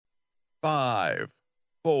5,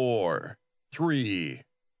 4, 3,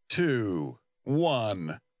 2,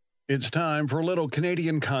 1. It's time for a little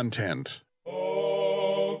Canadian content.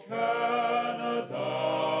 O Canada,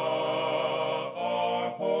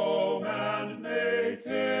 our home and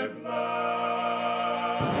native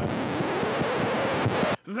land.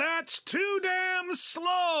 That's too damn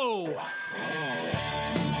slow!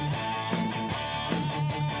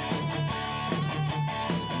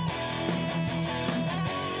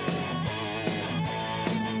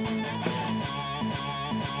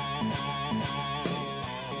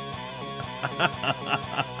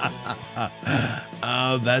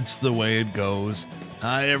 That's the way it goes.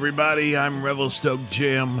 Hi, everybody. I'm Revelstoke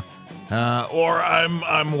Jim, or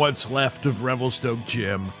I'm what's left of Revelstoke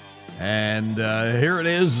Jim, and here it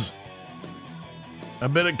is. A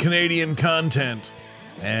bit of Canadian content,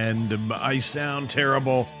 and I sound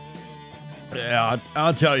terrible. Yeah,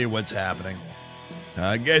 I'll tell you what's happening.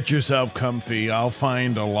 Get yourself comfy. I'll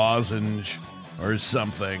find a lozenge or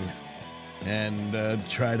something, and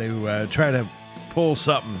try to pull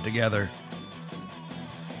something together.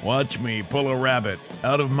 Watch me pull a rabbit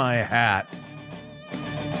out of my hat.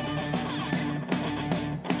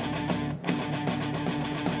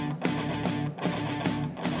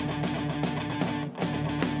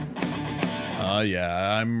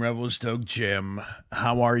 Yeah, I'm Revelstoke Jim.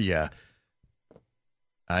 How are ya?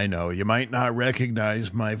 I know you might not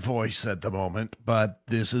recognize my voice at the moment, but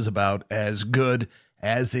this is about as good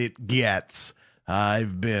as it gets.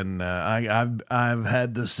 I've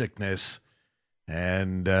had the sickness,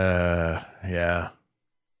 and yeah.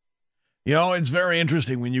 You know, it's very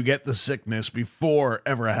interesting when you get the sickness before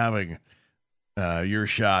ever having your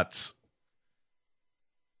shots.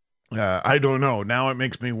 I don't know. Now it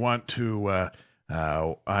makes me want to.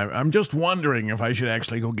 I'm just wondering if I should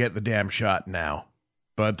actually go get the damn shot now,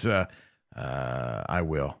 but I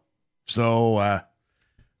will. So,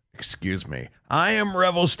 excuse me. I am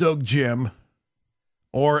Revelstoke Jim,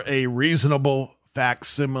 or a reasonable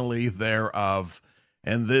facsimile thereof,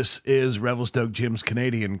 and this is Revelstoke Jim's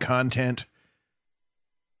Canadian content,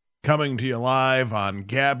 coming to you live on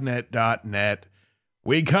Gabnet.net.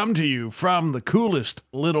 We come to you from the coolest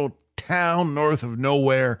little town north of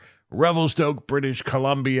nowhere, Revelstoke, British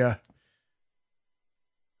Columbia.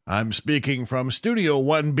 I'm speaking from Studio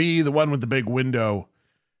 1B, the one with the big window,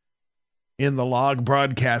 in the Log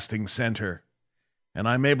Broadcasting Center. And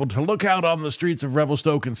I'm able to look out on the streets of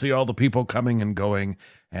Revelstoke and see all the people coming and going,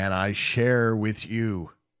 and I share with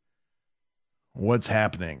you what's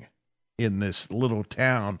happening in this little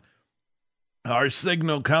town. Our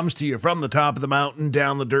signal comes to you from the top of the mountain,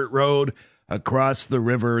 down the dirt road, across the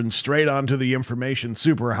river, and straight onto the information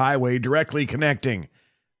superhighway, directly connecting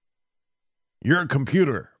your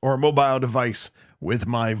computer or mobile device with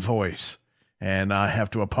my voice. And I have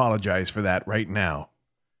to apologize for that right now.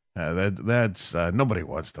 That's nobody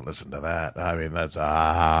wants to listen to that. I mean, that's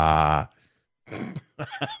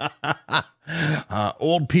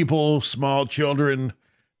old people, small children,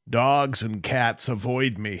 dogs, and cats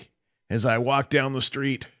avoid me as I walk down the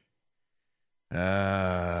street.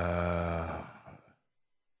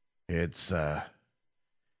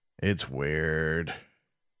 It's weird.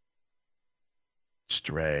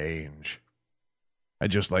 Strange. I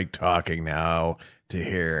just like talking now to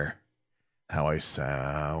hear how I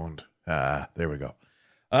sound. There we go.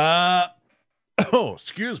 Oh,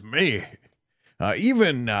 excuse me.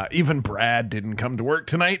 Even Brad didn't come to work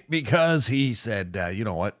tonight because he said, you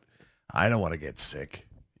know what? I don't want to get sick.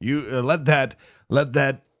 You let that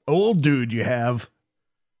old dude you have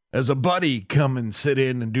as a buddy come and sit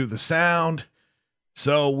in and do the sound.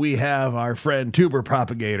 So we have our friend Tuber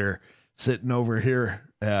Propagator sitting over here.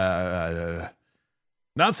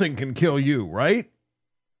 Nothing can kill you, right?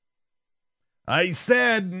 I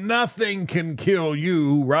said nothing can kill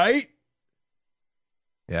you, right?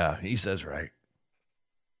 Yeah, he says right.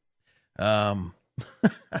 Like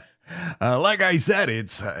I said,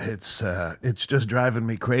 it's just driving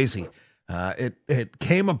me crazy. It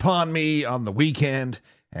came upon me on the weekend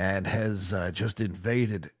and has just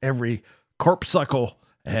invaded every corpuscle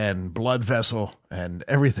and blood vessel and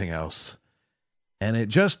everything else. And it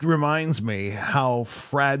just reminds me how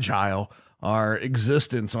fragile our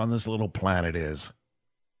existence on this little planet is.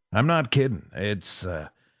 I'm not kidding. It's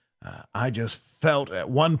I just felt at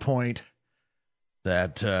one point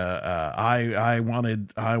that I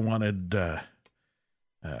wanted the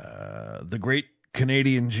great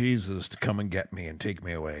Canadian Jesus to come and get me and take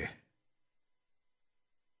me away.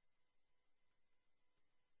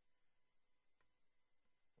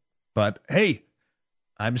 But hey,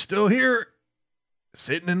 I'm still here,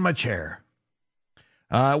 sitting in my chair.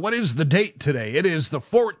 What is the date today? It is the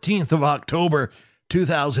 14th of October,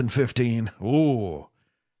 2015. Ooh.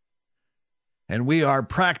 And we are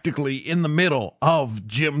practically in the middle of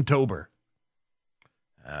Gymtober.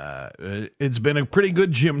 It's been a pretty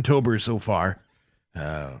good Gymtober so far.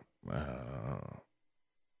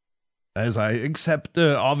 As I accept,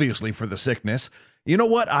 obviously, for the sickness. You know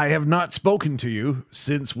what? I have not spoken to you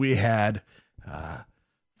since we had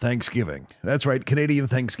Thanksgiving. That's right. Canadian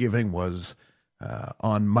Thanksgiving was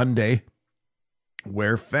on Monday,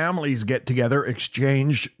 where families get together,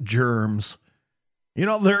 exchange germs. You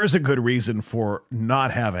know, there is a good reason for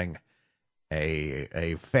not having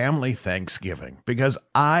a family Thanksgiving, because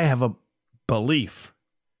I have a belief,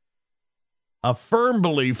 a firm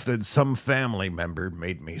belief, that some family member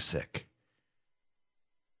made me sick.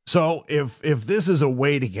 So if this is a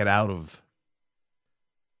way to get out of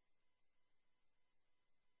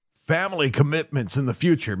family commitments in the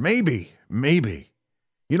future, maybe,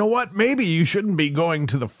 you know what? Maybe you shouldn't be going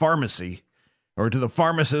to the pharmacy or to the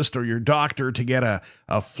pharmacist or your doctor to get a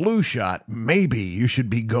flu shot. Maybe you should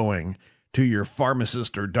be going to your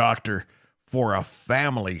pharmacist or doctor for a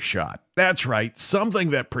family shot. That's right.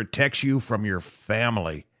 Something that protects you from your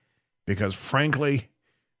family. Because frankly,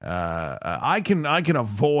 I can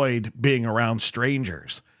avoid being around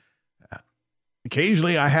strangers.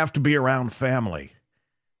 Occasionally I have to be around family.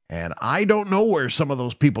 And I don't know where some of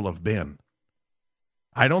those people have been.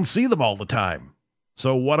 I don't see them all the time.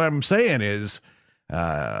 So what I'm saying is,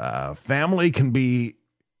 family can be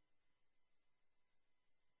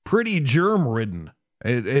pretty germ-ridden.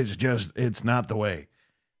 It's not the way.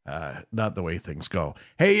 Not the way things go.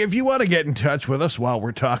 Hey, if you want to get in touch with us while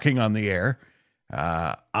we're talking on the air,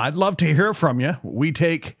 I'd love to hear from you. We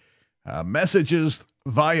take messages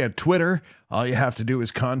via Twitter. All you have to do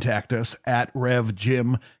is contact us at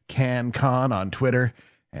RevJimCanCon on Twitter,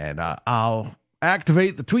 and I'll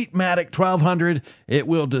activate the Tweetmatic 1200. It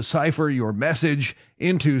will decipher your message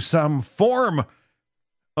into some form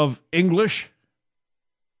of English.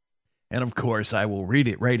 And of course, I will read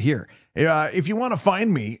it right here. If you want to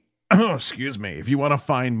find me, if you want to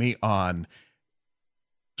find me on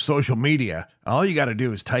social media, all you got to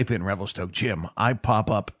do is type in Revelstoke Jim. I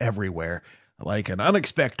pop up everywhere like an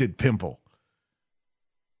unexpected pimple.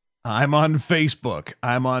 I'm on Facebook.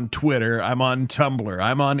 I'm on Twitter. I'm on Tumblr.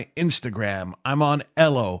 I'm on Instagram. I'm on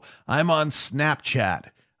Ello. I'm on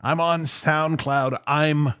Snapchat. I'm on SoundCloud.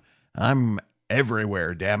 I'm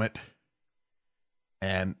everywhere, damn it.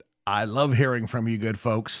 And I love hearing from you good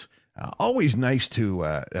folks. Always nice to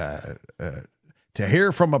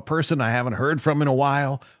hear from a person I haven't heard from in a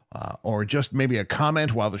while, or just maybe a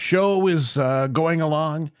comment while the show is going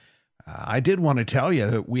along. I did want to tell you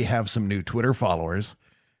that we have some new Twitter followers.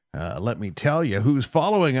 Let me tell you who's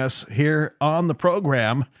following us here on the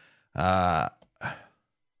program.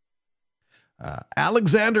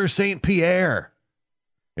 Alexander St. Pierre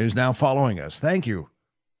is now following us. Thank you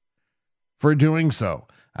for doing so.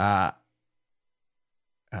 Adam,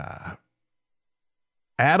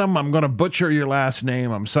 I'm going to butcher your last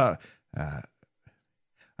name. I'm sorry.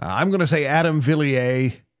 I'm going to say Adam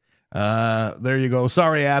Villiers. There you go.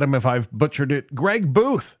 Sorry, Adam, if I've butchered it. Greg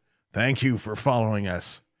Booth, thank you for following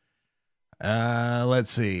us. Let's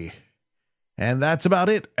see. And that's about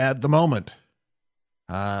it at the moment.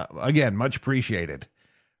 Again, much appreciated.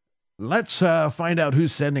 Let's find out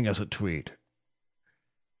who's sending us a tweet,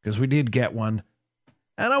 because we did get one,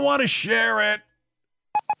 and I want to share it.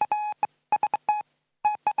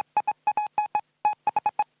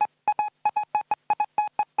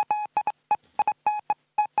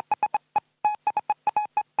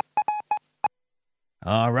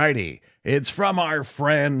 All righty. It's from our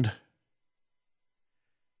friend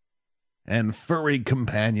and furry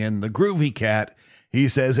companion, the Groovy Cat. He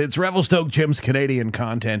says, it's Revelstoke Jim's Canadian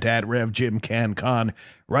content at RevJimCanCon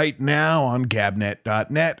right now on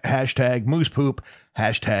Gabnet.net. Hashtag Moosepoop.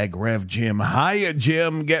 Hashtag RevJim. Hiya,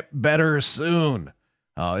 Jim. Get better soon.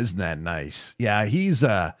 Oh, isn't that nice? Yeah, he's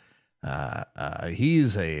a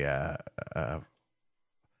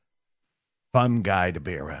fun guy to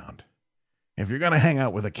be around. If you're going to hang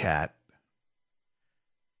out with a cat,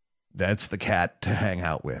 that's the cat to hang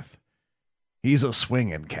out with. He's a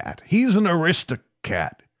swinging cat. He's an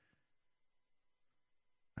aristocrat.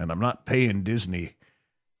 And I'm not paying Disney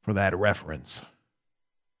for that reference.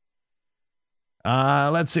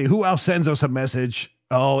 Let's see. Who else sends us a message?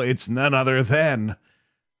 Oh, it's none other than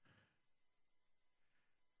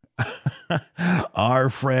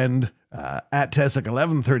our friend at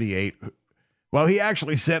Tessic1138. Well, he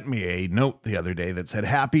actually sent me a note the other day that said,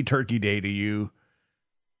 Happy Turkey Day to you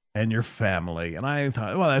and your family. And I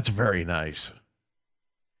thought, well, that's very nice.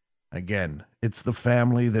 Again, it's the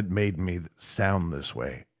family that made me sound this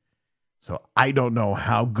way. So I don't know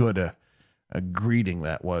how good a greeting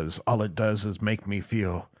that was. All it does is make me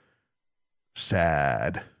feel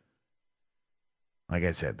sad. Like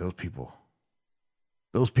I said, those people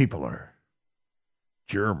are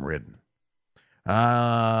germ-ridden.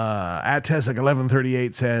 At Tessic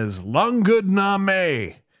 1138 says, Long good na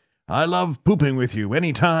me. I love pooping with you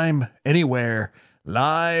anytime, anywhere,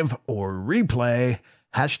 live or replay.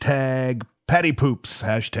 Hashtag Patty Poops.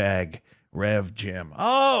 Hashtag Rev Jim.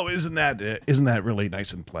 Oh, isn't that really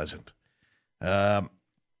nice and pleasant?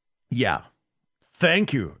 Yeah.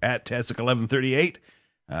 Thank you, at Tessic 1138.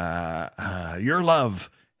 Your love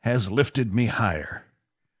has lifted me higher.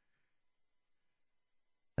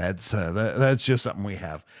 That's just something we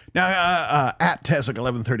have. Now, at Tessic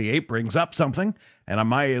 1138 brings up something, and I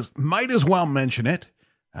might as well mention it.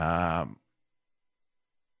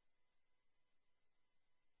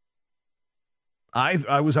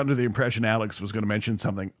 I was under the impression Alex was going to mention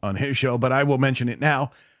something on his show, but I will mention it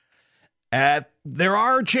now. There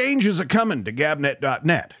are changes a coming to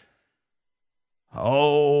Gabnet.net.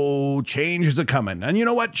 Oh, changes a coming. And you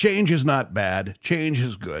know what? Change is not bad. Change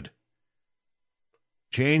is good.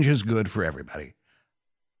 Change is good for everybody.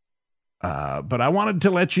 But I wanted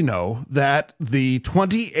to let you know that the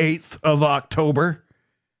 28th of October,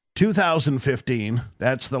 2015,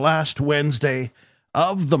 that's the last Wednesday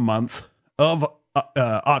of the month of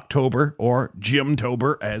October, or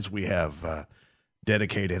Jimtober, as we have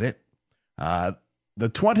dedicated it. The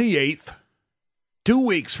 28th, 2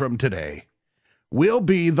 weeks from today, will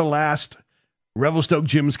be the last Revelstoke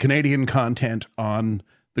Jim's Canadian content on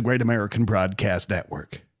the Great American Broadcast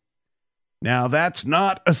Network. Now, that's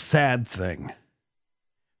not a sad thing.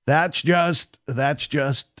 That's just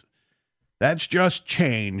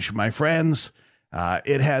change, my friends.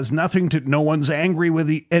 It has nothing to, no one's angry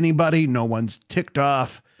with anybody. No one's ticked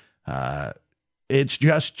off. It's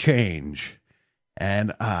just change.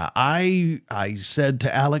 And I said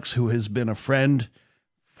to Alex, who has been a friend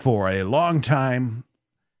for a long time,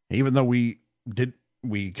 even though we didn't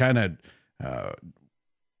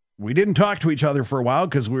talk to each other for a while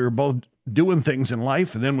because we were both doing things in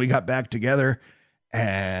life, and then we got back together,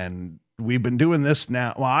 and we've been doing this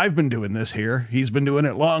now. Well, I've been doing this here. He's been doing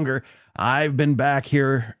it longer. I've been back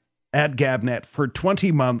here at Gabnet for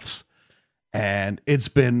 20 months, and it's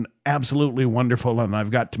been absolutely wonderful, and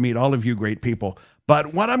I've got to meet all of you great people.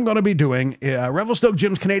 But what I'm going to be doing, Revelstoke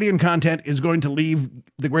Jim's Canadian content is going to leave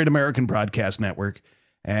the Great American Broadcast Network,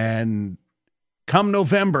 and come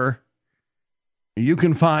November, you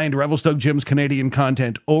can find Revelstoke Jim's Canadian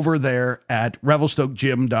content over there at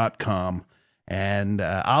revelstokejim.com. And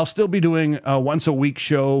I'll still be doing a once-a-week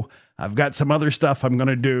show. I've got some other stuff I'm going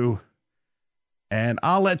to do, and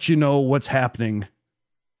I'll let you know what's happening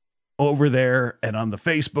over there and on the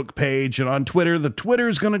Facebook page and on Twitter. The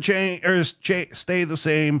Twitter's going to change or stay the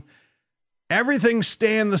same. Everything's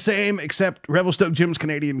staying the same except Revelstoke Jim's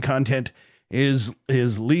Canadian content is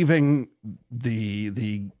leaving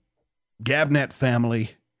the Gabnet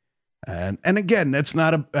family. And again, it's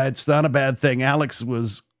not a bad thing. Alex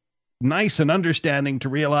was nice and understanding to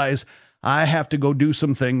realize I have to go do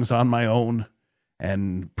some things on my own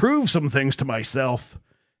and prove some things to myself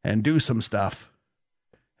and do some stuff.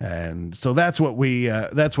 And so that's what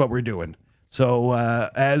we're doing. So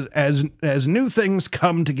as new things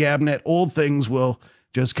come to Gabnet, old things will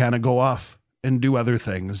just kind of go off and do other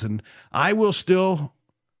things. And I will still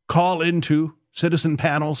call into citizen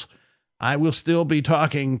panels. I will still be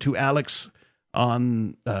talking to Alex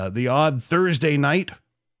on the odd Thursday night,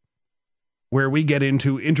 where we get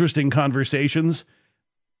into interesting conversations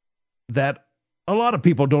that a lot of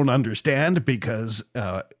people don't understand because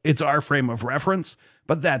it's our frame of reference,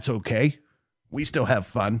 but that's okay. We still have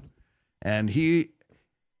fun. And he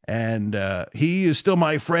is still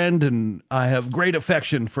my friend, and I have great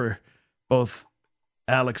affection for both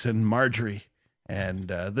Alex and Marjorie. And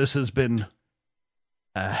this has been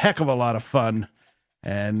a heck of a lot of fun,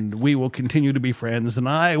 and we will continue to be friends. And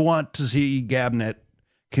I want to see Gabnet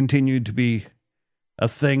continue to be a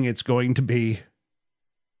thing it's going to be.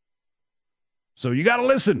 So you got to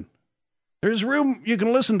listen. There's room. You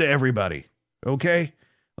can listen to everybody. Okay?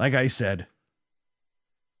 Like I said.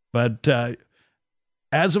 But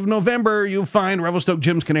as of November, you'll find Revelstoke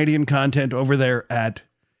Jim's Canadian content over there at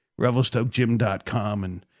revelstokejim.com,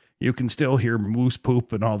 and you can still hear moose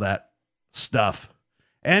poop and all that stuff.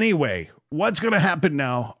 Anyway, what's going to happen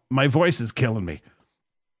now? My voice is killing me.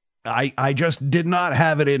 I just did not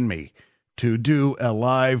have it in me to do a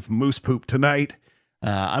live moose poop tonight.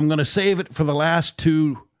 I'm going to save it for the last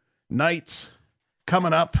two nights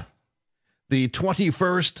coming up. The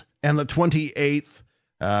 21st and the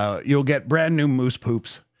 28th, you'll get brand new Moose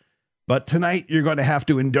Poops. But tonight, you're going to have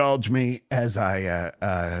to indulge me as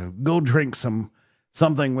I go drink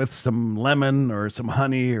something with some lemon or some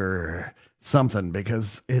honey or something,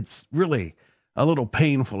 because it's really a little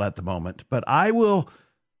painful at the moment. But I will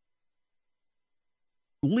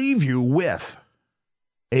leave you with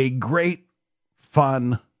a great,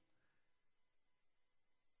 fun,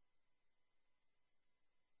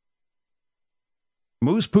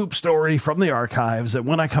 Moose Poop story from the archives, that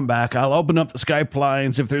when I come back, I'll open up the Skype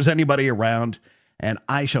lines if there's anybody around, and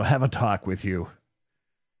I shall have a talk with you.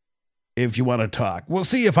 If you want to talk. We'll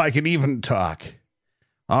see if I can even talk.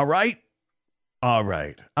 All right? All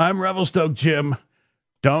right. I'm Revelstoke Jim.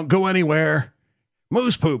 Don't go anywhere.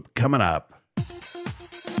 Moose Poop coming up.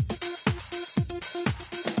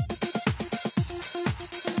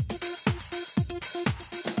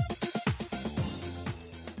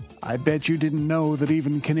 I bet you didn't know that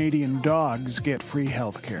even Canadian dogs get free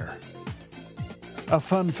health care. A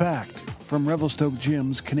fun fact from Revelstoke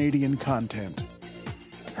Jim's Canadian content.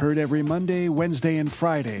 Heard every Monday, Wednesday, and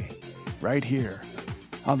Friday, right here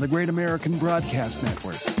on the Great American Broadcast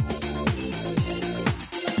Network.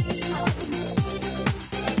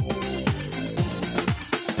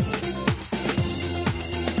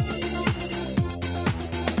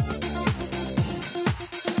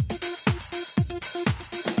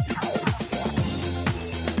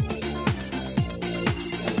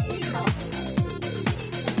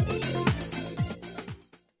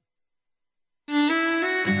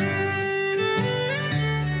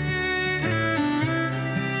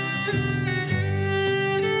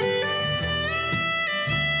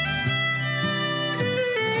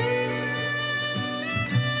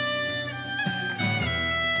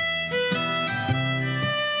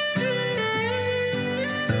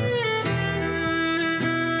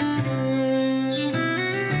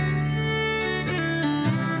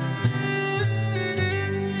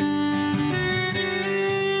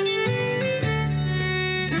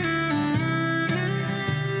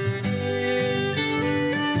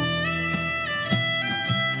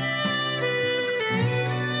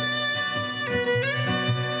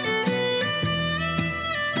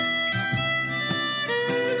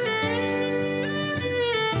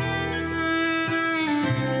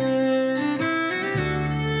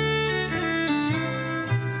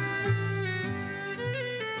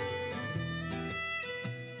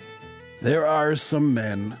 There are some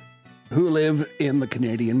men who live in the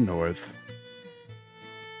Canadian North,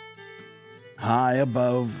 high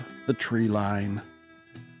above the tree line,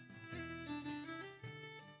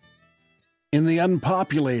 in the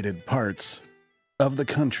unpopulated parts of the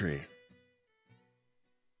country,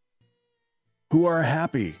 who are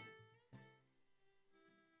happy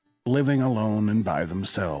living alone and by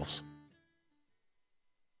themselves.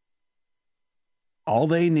 All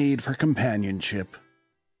they need for companionship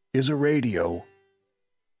is a radio,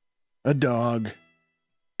 a dog,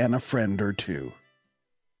 and a friend or two.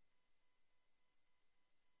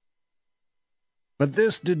 But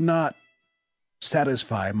this did not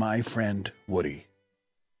satisfy my friend Woody.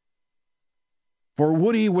 For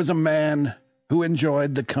Woody was a man who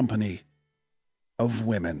enjoyed the company of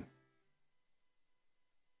women.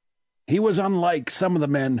 He was unlike some of the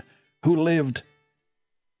men who lived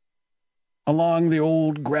along the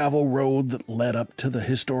old gravel road that led up to the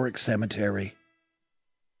historic cemetery.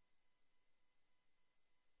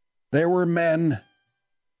 There were men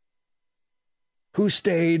who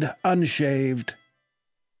stayed unshaved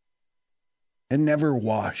and never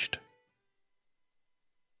washed,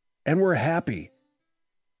 and were happy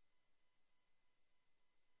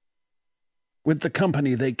with the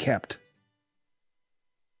company they kept.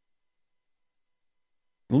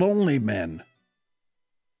 Lonely men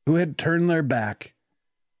who had turned their back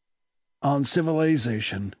on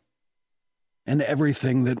civilization and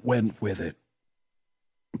everything that went with it.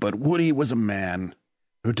 But Woody was a man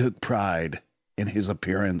who took pride in his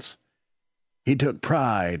appearance. He took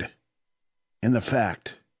pride in the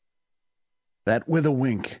fact that with a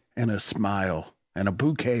wink and a smile and a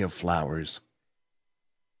bouquet of flowers,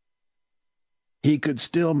 he could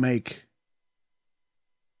still make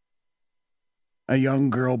a young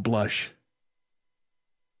girl blush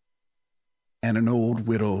and an old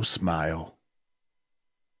widow smile.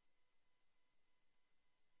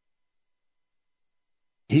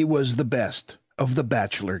 He was the best of the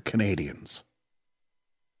bachelor Canadians.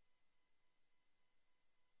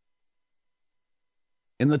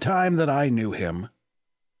 In the time that I knew him,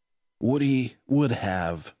 Woody would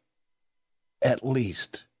have at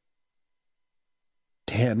least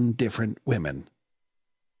 10 different women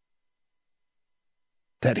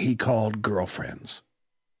that he called girlfriends.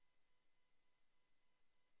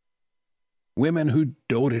 Women who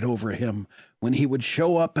doted over him when he would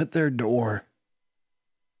show up at their door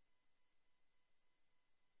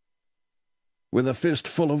with a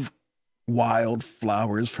fistful of wild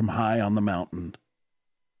flowers from high on the mountain,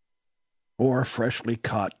 or freshly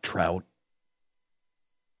caught trout,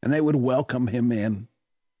 and they would welcome him in.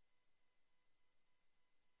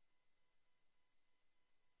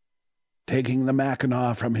 Taking the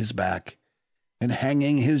Mackinaw from his back and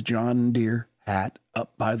hanging his John Deere hat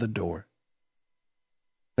up by the door.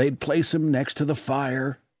 They'd place him next to the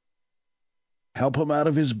fire, help him out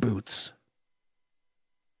of his boots,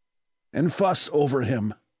 and fuss over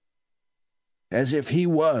him as if he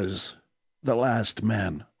was the last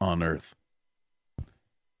man on earth.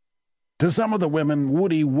 To some of the women,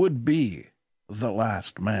 Woody would be the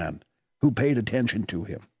last man who paid attention to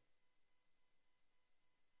him.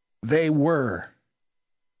 They were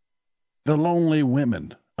the lonely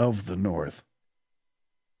women of the North,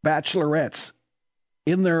 bachelorettes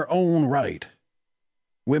in their own right,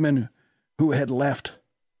 women who had left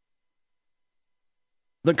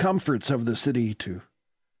the comforts of the city to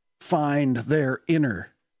find their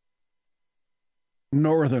inner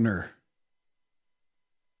northerner.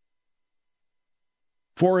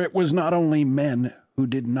 For it was not only men who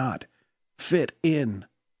did not fit in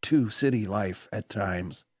to city life at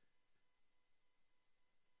times,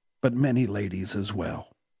 but many ladies as well.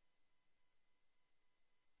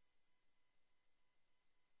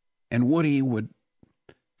 And Woody would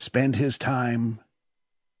spend his time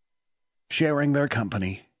sharing their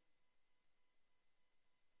company,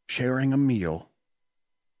 sharing a meal,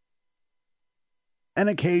 and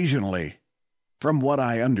occasionally, from what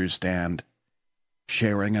I understand,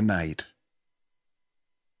 sharing a night.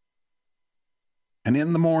 And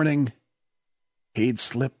in the morning, he'd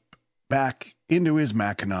slip back into his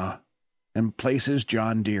Mackinaw and place his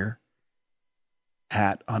John Deere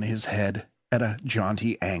hat on his head at a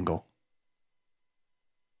jaunty angle.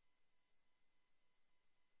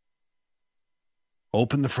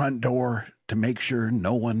 Open the front door to make sure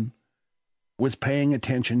no one was paying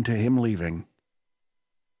attention to him leaving.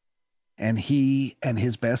 And he and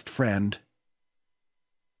his best friend,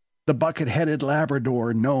 the bucket-headed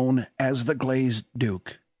Labrador known as the Glazed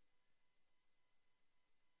Duke,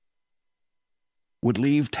 would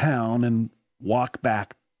leave town and walk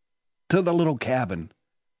back to the little cabin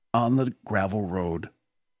on the gravel road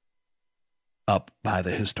up by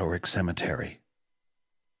the historic cemetery.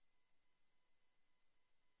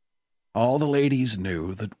 All the ladies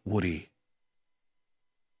knew that Woody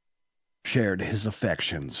shared his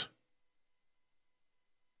affections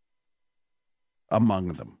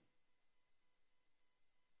among them.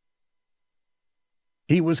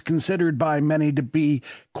 He was considered by many to be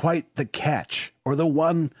quite the catch, or the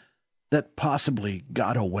one that possibly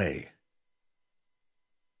got away.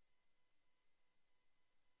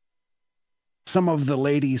 Some of the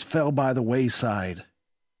ladies fell by the wayside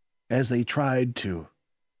as they tried to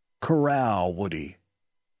corral Woody,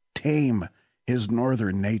 tame his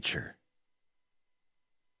northern nature,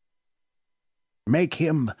 make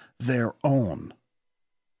him their own.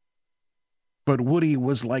 But Woody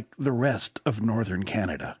was like the rest of northern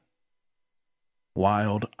Canada,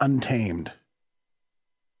 wild, untamed,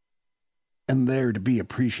 and there to be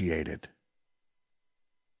appreciated.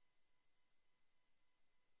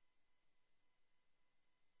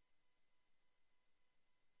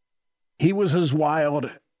 He was as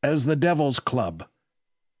wild as the Devil's Club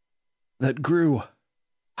that grew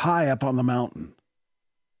high up on the mountain,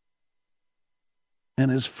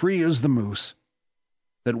 and as free as the moose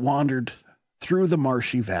that wandered through the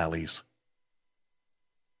marshy valleys.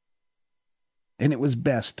 And it was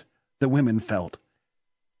best, the women felt,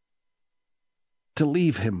 to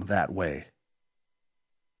leave him that way,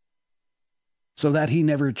 so that he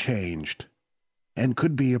never changed and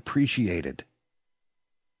could be appreciated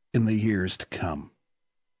in the years to come.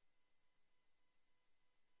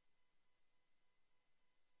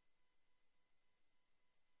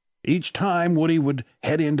 Each time Woody would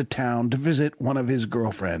head into town to visit one of his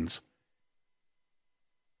girlfriends,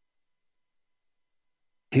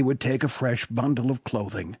 he would take a fresh bundle of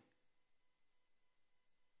clothing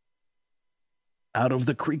out of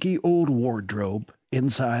the creaky old wardrobe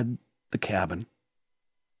inside the cabin.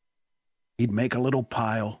 He'd make a little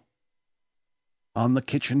pile on the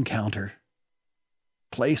kitchen counter,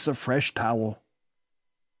 place a fresh towel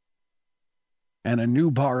and a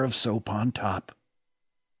new bar of soap on top,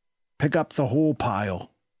 pick up the whole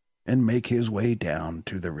pile, and make his way down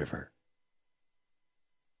to the river.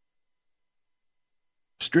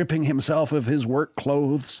 Stripping himself of his work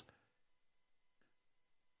clothes,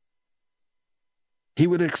 He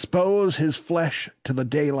would expose his flesh to the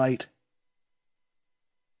daylight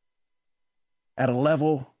at a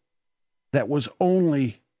level that was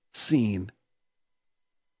only seen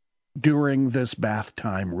during this bath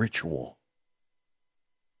time ritual.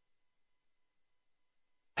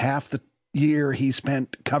 Half the year he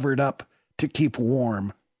spent covered up to keep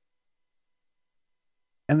warm,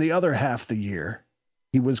 and the other half the year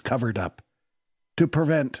he was covered up to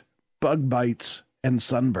prevent bug bites and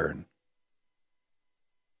sunburn.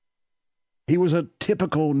 He was a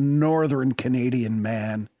typical northern Canadian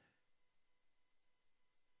man.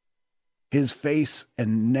 His face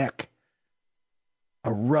and neck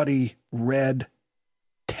a ruddy red,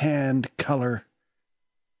 tanned color,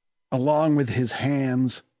 along with his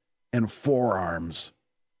hands and forearms,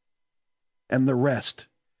 and the rest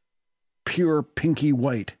pure pinky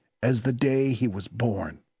white as the day he was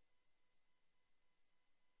born.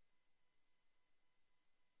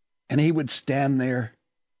 And he would stand there,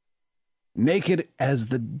 naked as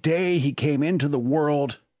the day he came into the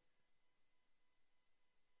world,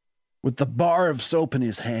 with the bar of soap in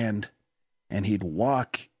his hand, and he'd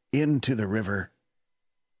walk into the river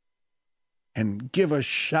and give a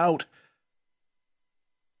shout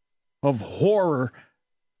of horror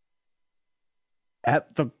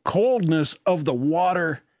at the coldness of the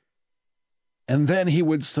water, and then he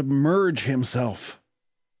would submerge himself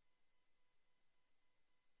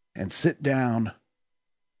and sit down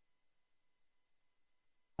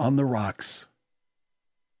on the rocks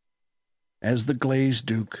as the Glazed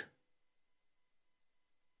Duke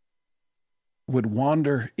would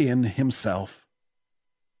wander in himself,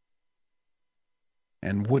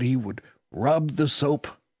 and Woody would rub the soap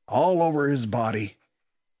all over his body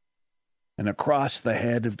and across the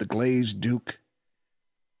head of the Glazed Duke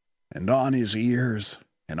and on his ears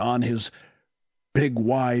and on his big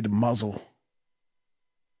wide muzzle.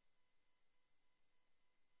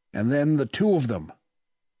 And then the two of them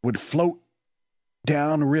would float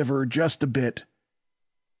down river just a bit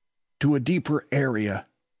to a deeper area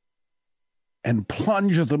and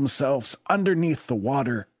plunge themselves underneath the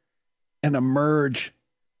water and emerge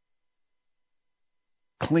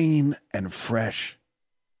clean and fresh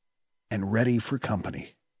and ready for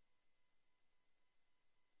company.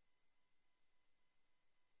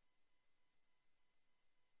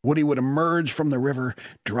 Woody would emerge from the river,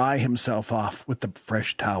 dry himself off with the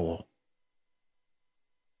fresh towel,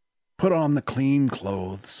 put on the clean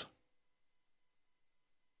clothes,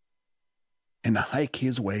 and hike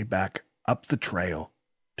his way back up the trail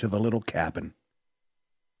to the little cabin,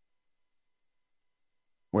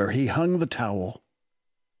 where he hung the towel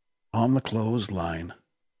on the clothesline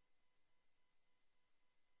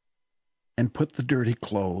and put the dirty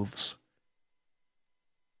clothes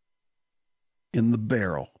in the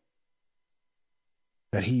barrel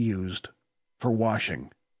that he used for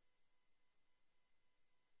washing.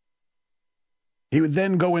 He would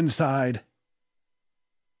then go inside,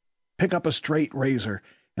 pick up a straight razor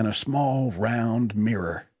and a small round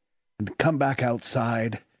mirror, and come back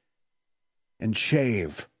outside and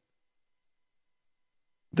shave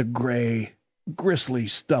the gray, gristly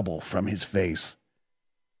stubble from his face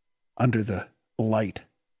under the light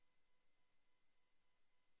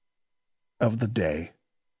of the day.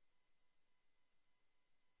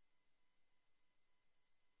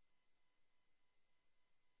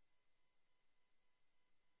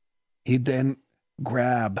 He'd then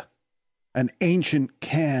grab an ancient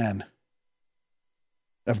can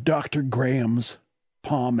of Dr. Graham's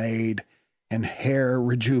pomade and hair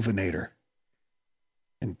rejuvenator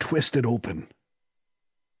and twist it open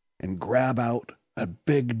and grab out a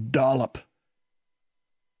big dollop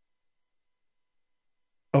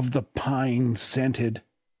of the pine-scented,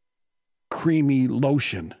 creamy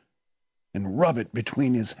lotion and rub it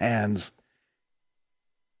between his hands,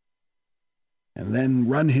 and then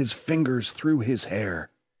run his fingers through his hair,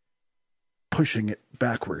 pushing it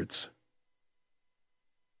backwards.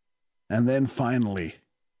 And then finally,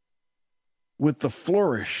 with the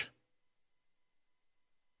flourish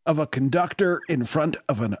of a conductor in front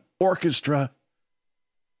of an orchestra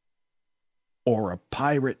or a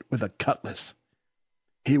pirate with a cutlass,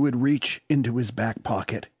 he would reach into his back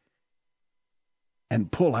pocket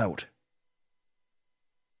and pull out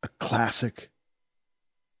a classic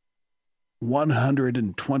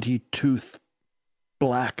 120-tooth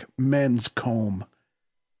black men's comb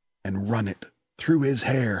and run it through his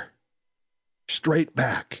hair, straight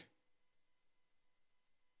back.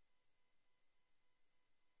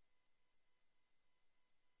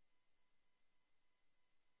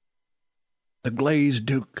 The Glazed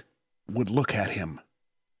Duke would look at him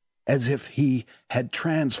as if he had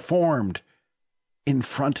transformed in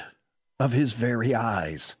front of his very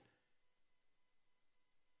eyes.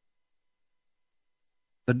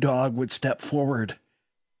 The dog would step forward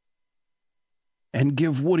and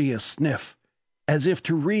give Woody a sniff, as if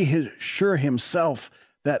to reassure himself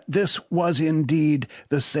that this was indeed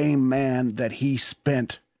the same man that he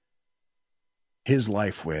spent his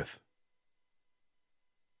life with.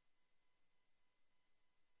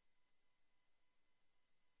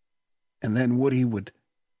 And then Woody would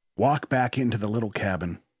walk back into the little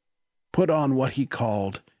cabin, put on what he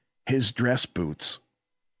called his dress boots,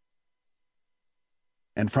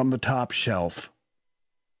 and from the top shelf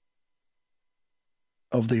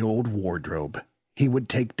of the old wardrobe, he would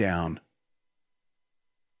take down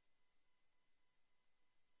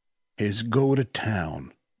his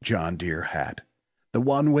go-to-town John Deere hat, the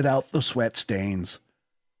one without the sweat stains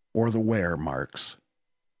or the wear marks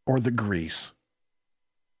or the grease.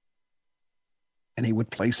 And he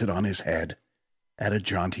would place it on his head at a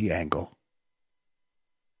jaunty angle,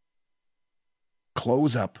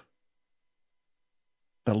 close up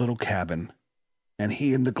the little cabin, and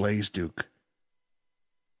he and the Glazed Duke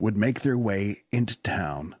would make their way into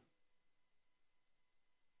town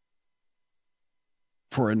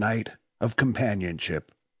for a night of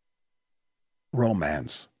companionship,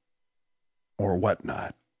 romance, or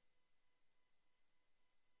whatnot.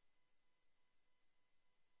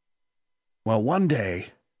 Well, one day,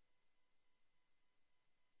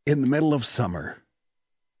 in the middle of summer,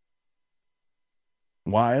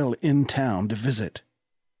 while in town to visit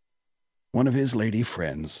one of his lady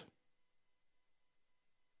friends,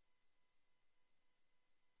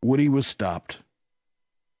 Woody was stopped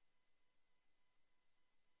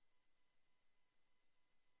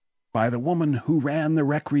by the woman who ran the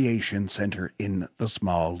recreation center in the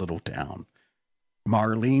small little town,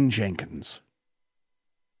 Marlene Jenkins.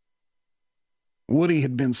 Woody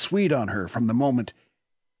had been sweet on her from the moment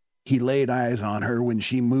he laid eyes on her when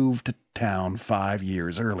she moved to town 5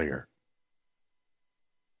 years earlier.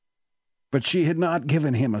 But she had not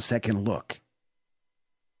given him a second look.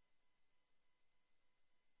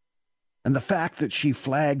 And the fact that she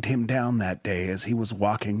flagged him down that day as he was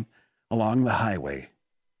walking along the highway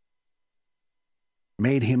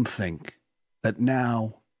made him think that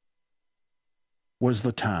now was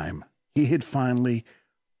the time. He had finally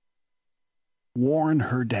worn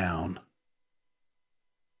her down.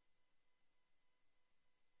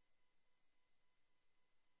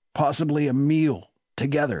 Possibly a meal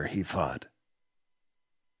together, he thought.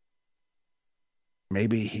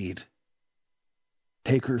 Maybe he'd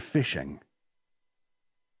take her fishing.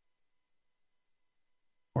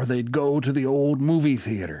 Or they'd go to the old movie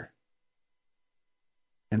theater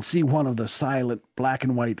and see one of the silent black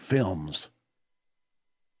and white films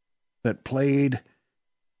that played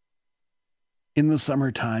in the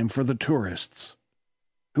summertime for the tourists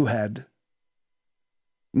who had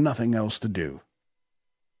nothing else to do.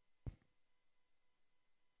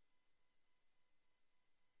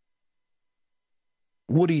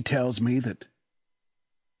 Woody tells me that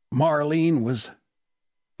Marlene was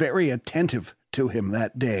very attentive to him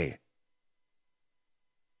that day,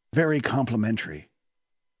 very complimentary,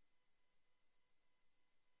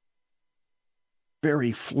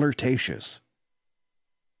 very flirtatious.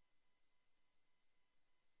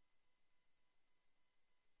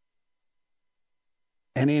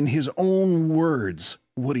 And in his own words,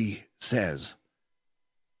 Woody says,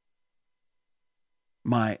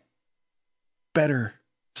 "My better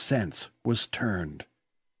sense was turned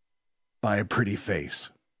by a pretty face."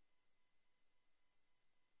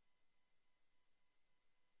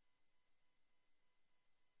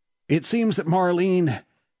 It seems that Marlene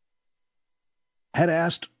had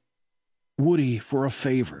asked Woody for a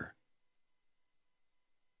favor.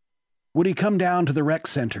 Would he come down to the rec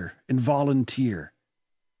center and volunteer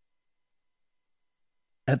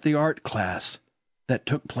at the art class that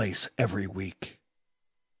took place every week?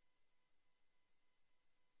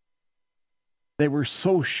 They were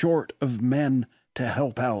so short of men to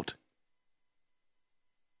help out.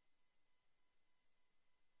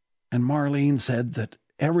 And Marlene said that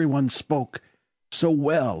everyone spoke so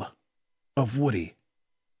well of Woody.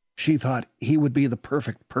 She thought he would be the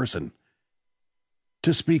perfect person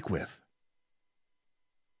to speak with.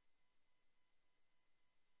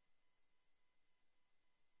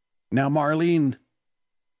 Now, Marlene,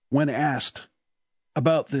 when asked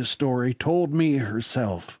about this story, told me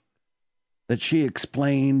herself that she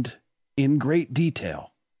explained in great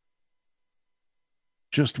detail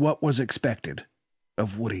just what was expected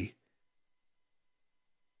of Woody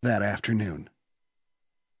that afternoon.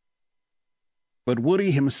 But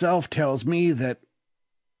Woody himself tells me that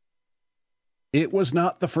it was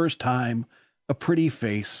not the first time a pretty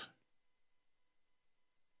face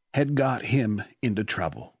had got him into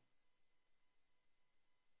trouble.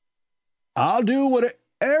 "I'll do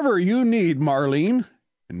whatever you need, Marlene,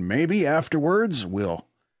 and maybe afterwards we'll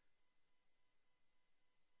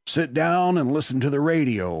sit down and listen to the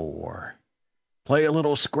radio or play a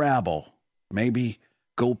little Scrabble, maybe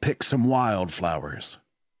go pick some wildflowers."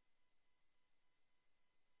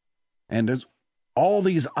 And as all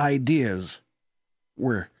these ideas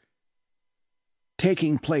were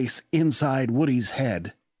taking place inside Woody's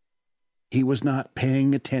head, he was not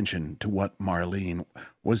paying attention to what Marlene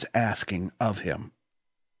was asking of him.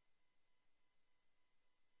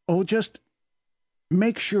 "Oh, just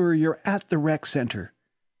make sure you're at the rec center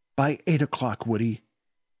by 8 o'clock, Woody.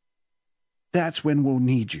 That's when we'll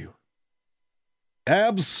need you."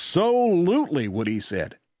 "Absolutely," Woody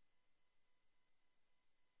said.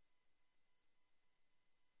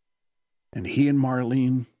 And he and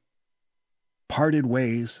Marlene parted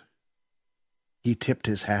ways. He tipped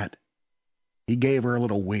his hat. He gave her a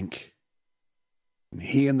little wink. And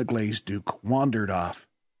he and the Glazed Duke wandered off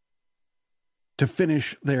to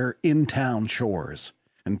finish their in-town chores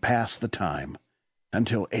and pass the time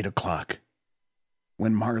until 8 o'clock,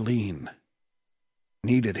 when Marlene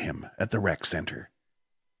needed him at the rec center.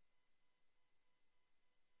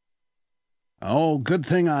 "Oh, good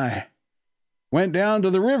thing I went down to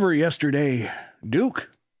the river yesterday, Duke,"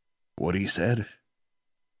 Woody said.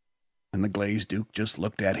 And the Glazed Duke just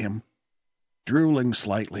looked at him, drooling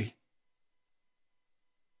slightly,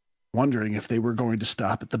 wondering if they were going to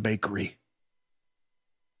stop at the bakery.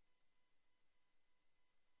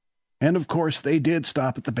 And of course they did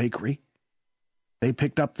stop at the bakery. They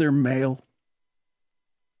picked up their mail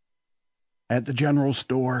at the general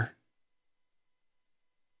store.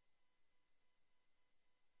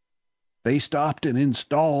 They stopped and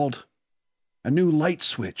installed a new light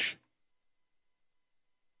switch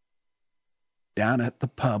down at the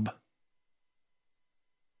pub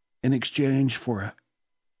in exchange for a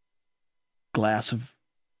glass of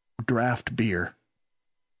draft beer.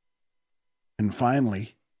 And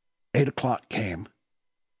finally, 8 o'clock came.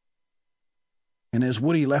 And as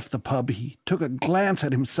Woody left the pub, he took a glance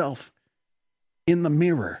at himself in the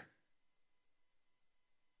mirror,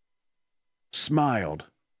 smiled,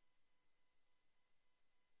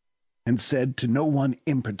 and said to no one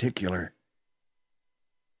in particular,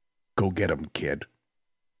 "Go get 'em, kid."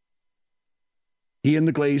 He and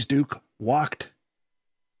the Glazed Duke walked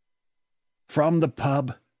from the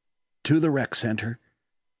pub to the rec center,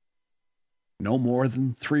 no more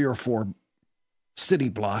than 3 or 4 city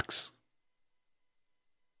blocks.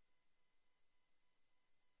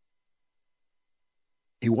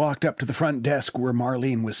 He walked up to the front desk where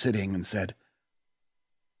Marlene was sitting and said,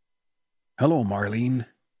 "Hello, Marlene.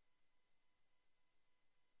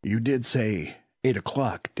 You did say 8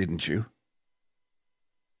 o'clock, didn't you?"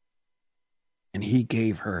 And he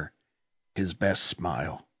gave her his best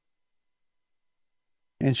smile.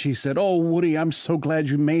 And she said, "Oh, Woody, I'm so glad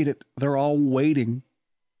you made it. They're all waiting."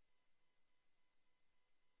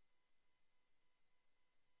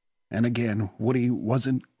 And again, Woody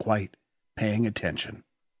wasn't quite paying attention.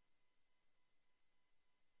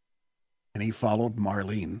 And he followed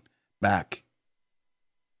Marlene back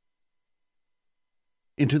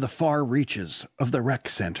into the far reaches of the rec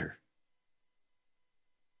center,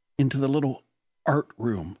 into the little art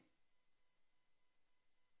room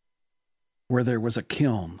where there was a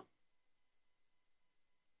kiln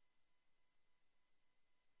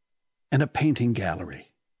and a painting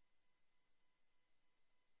gallery.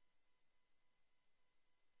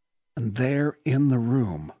 And there in the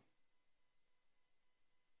room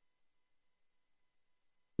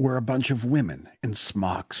were a bunch of women in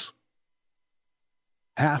smocks,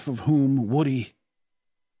 half of whom Woody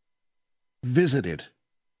visited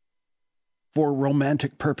for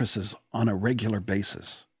romantic purposes on a regular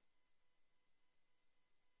basis.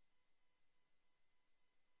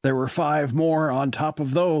 There were 5 more on top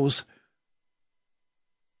of those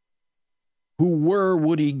who were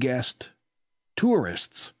Woody guessed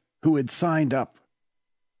tourists who had signed up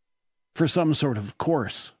for some sort of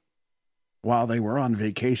course while they were on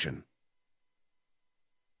vacation.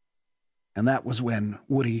 And that was when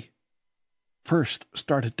Woody first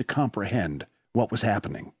started to comprehend what was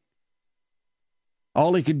happening.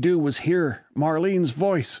 All he could do was hear Marlene's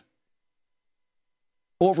voice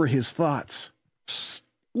over his thoughts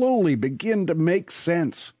slowly begin to make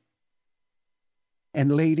sense.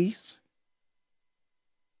 "And ladies,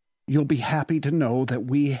 you'll be happy to know that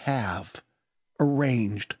we have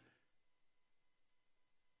arranged,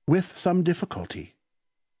 with some difficulty,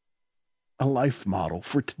 a life model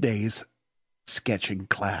for today's sketching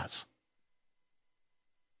class.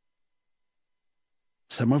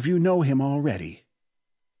 Some of you know him already.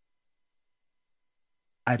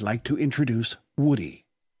 I'd like to introduce Woody,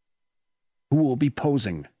 who will be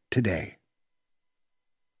posing today.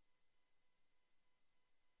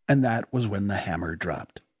 And that was when the hammer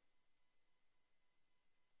dropped.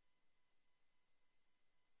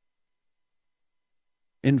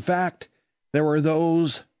 In fact, there are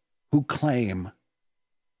those who claim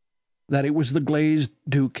that it was the Glazed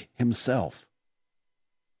Duke himself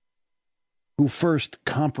who first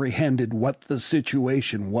comprehended what the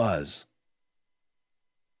situation was,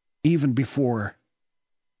 even before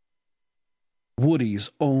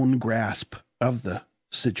Woody's own grasp of the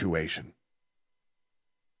situation.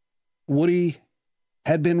 Woody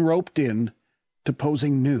had been roped in to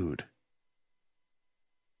posing nude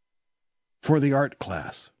for the art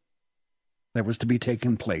class that was to be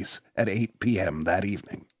taking place at 8 p.m. that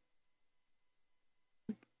evening.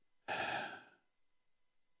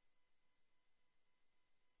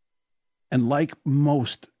 And like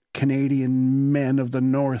most Canadian men of the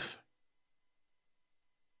North,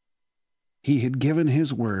 he had given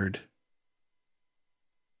his word,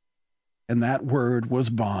 and that word was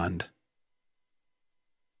bond,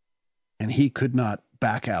 and he could not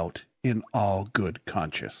back out in all good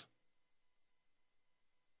conscience.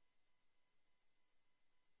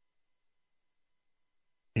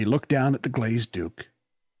 He looked down at the Glazed Duke,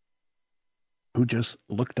 who just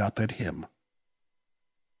looked up at him.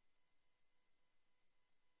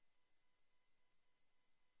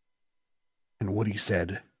 And Woody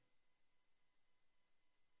said,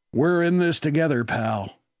 "We're in this together,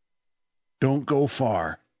 pal. Don't go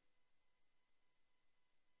far."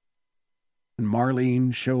 And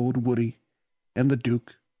Marlene showed Woody and the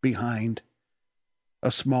Duke behind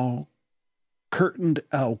a small, curtained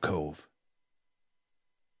alcove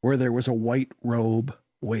where there was a white robe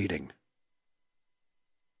waiting.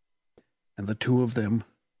 And the two of them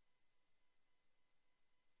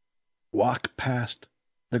walked past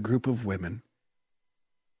the group of women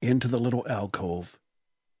into the little alcove,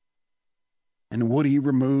 and Woody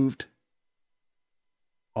removed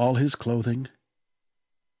all his clothing,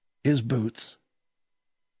 his boots,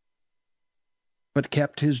 but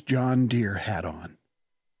kept his John Deere hat on.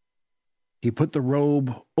 He put the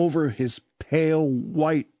robe over his pale,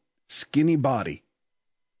 white, skinny body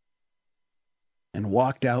and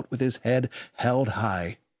walked out with his head held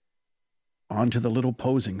high onto the little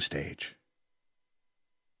posing stage.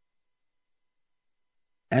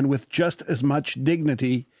 And with just as much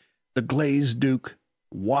dignity, the Glazed Duke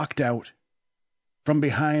walked out from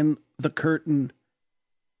behind the curtain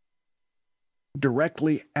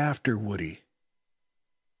directly after Woody,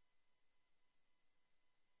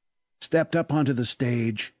 stepped up onto the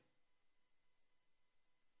stage,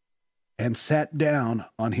 and sat down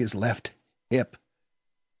on his left hip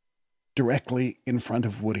directly in front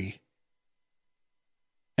of Woody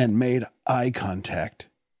and made eye contact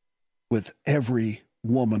with every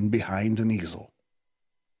woman behind an easel.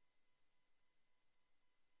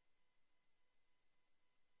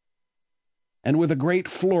 And with a great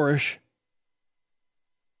flourish,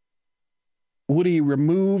 Woody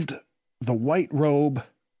removed the white robe,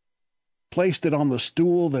 placed it on the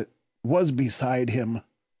stool that was beside him,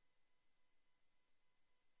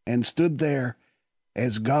 and stood there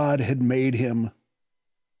as God had made him,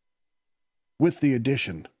 with the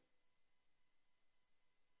addition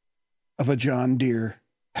of a John Deere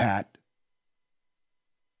hat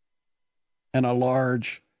and a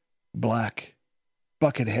large, black,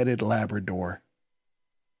 bucket-headed Labrador,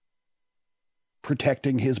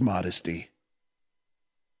 protecting his modesty.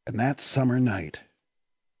 And that summer night,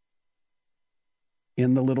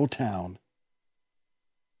 in the little town,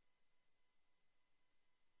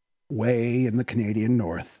 way in the Canadian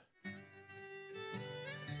North,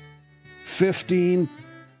 15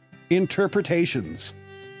 interpretations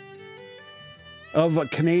of a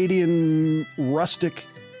Canadian rustic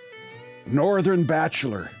northern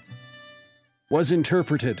bachelor was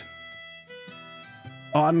interpreted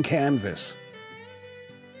on canvas.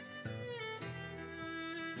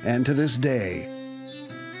 And to this day,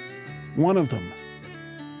 one of them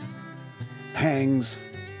hangs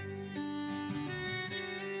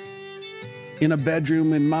in a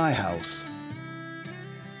bedroom in my house,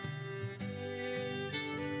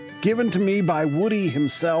 given to me by Woody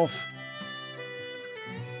himself,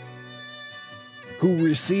 who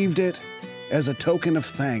received it as a token of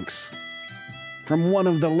thanks from one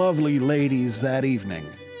of the lovely ladies that evening,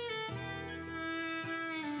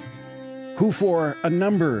 who for a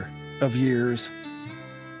number of years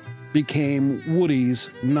became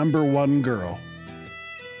Woody's #1 girl.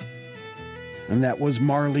 And that was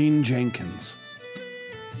Marlene Jenkins.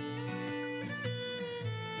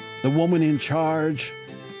 the woman in charge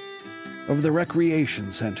of the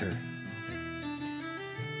recreation center,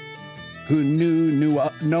 who knew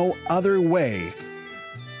no other way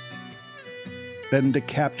than to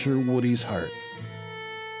capture Woody's heart.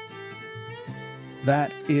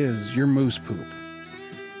 That is your Moose Poop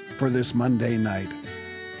for this Monday night.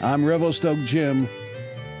 I'm Revelstoke Jim.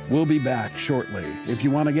 We'll be back shortly. If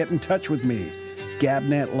you want to get in touch with me,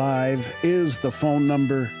 Gabnet Live is the phone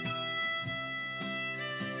number,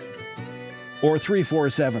 or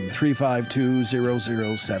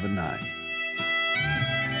 347-352-0079.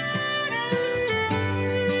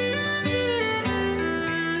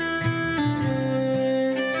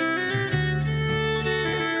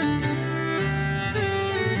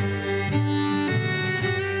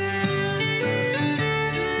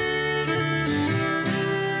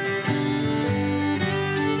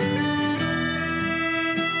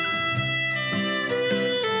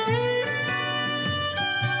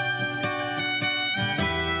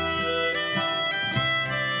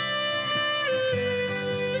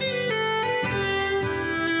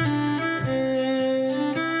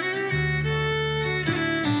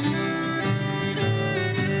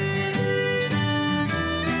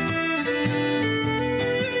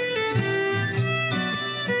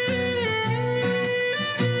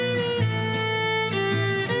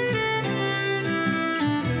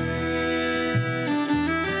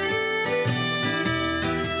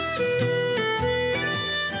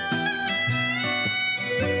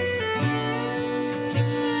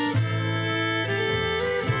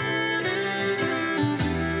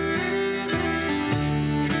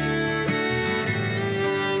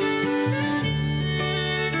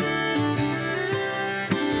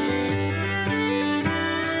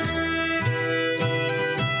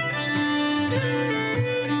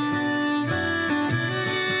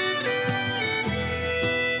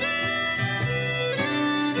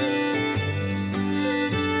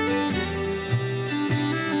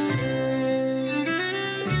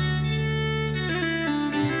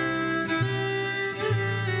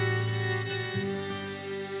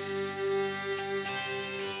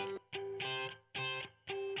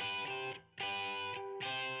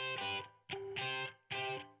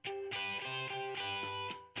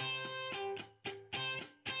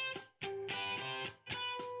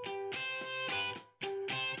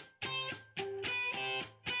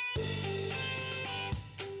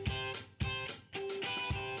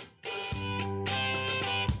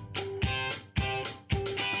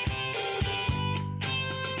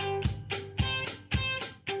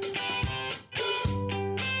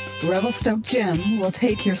 Revelstoke Jim will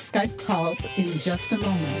take your Skype calls in just a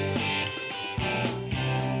moment.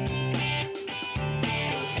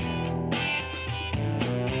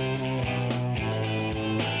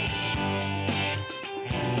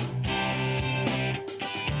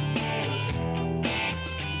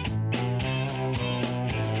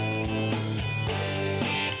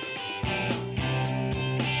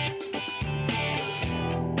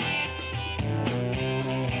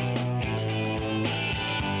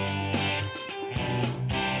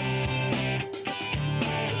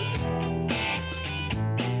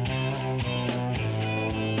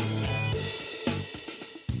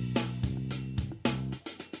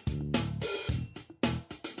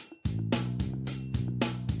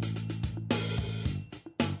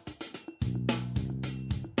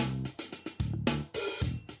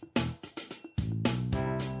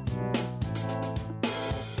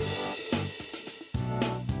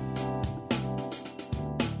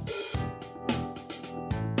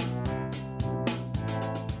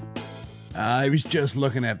 I was just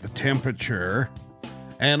looking at the temperature,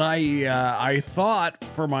 and I thought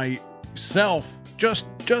for myself, just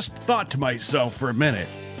thought to myself for a minute,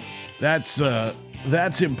 that's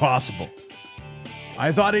impossible.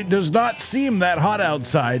 I thought it does not seem that hot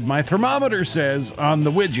outside. My thermometer says on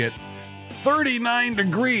the widget 39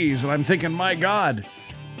 degrees, and I'm thinking, my God,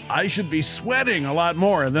 I should be sweating a lot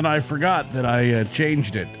more. And then I forgot that I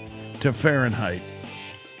changed it to Fahrenheit.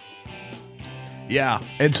 Yeah,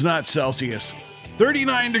 it's not Celsius.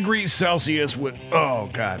 39 degrees Celsius would, oh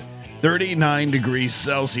God, 39 degrees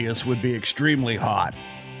Celsius would be extremely hot.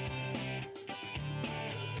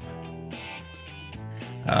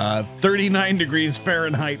 39 degrees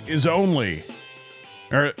Fahrenheit is only,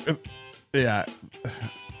 yeah, yeah,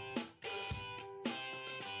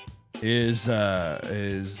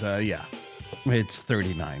 it's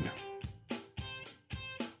 39.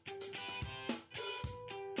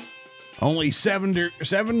 Only 7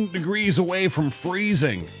 degrees away from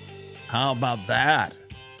freezing. How about that?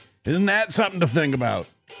 Isn't that something to think about?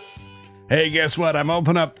 Hey, guess what? I'm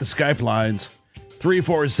opening up the Skype lines.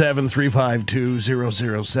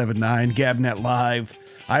 347-352-0079, Gabnet Live.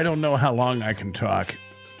 I don't know how long I can talk.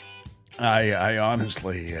 I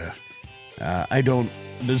honestly, I don't,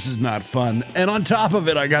 this is not fun. And on top of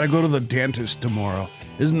it, I got to go to the dentist tomorrow.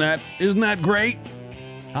 Isn't that great?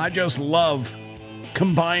 I just love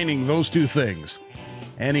combining those two things.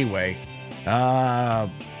 Anyway,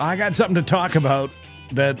 I got something to talk about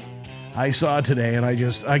that I saw today, and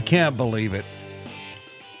I can't believe it.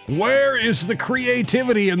 Where is the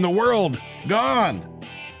creativity in the world gone?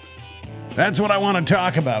 That's what I want to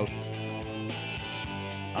talk about.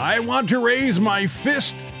 I want to raise my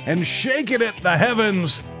fist and shake it at the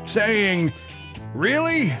heavens, saying,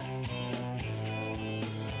 really?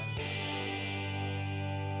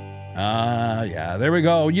 Yeah, there we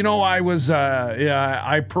go. You know,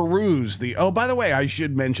 I perused the, oh, by the way, I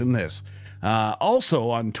should mention this. Also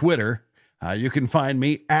on Twitter, you can find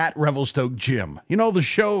me at Revelstoke Jim. You know, the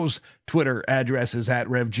show's Twitter address is at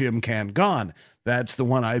RevJimCanGone. That's the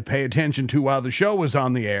one I pay attention to while the show is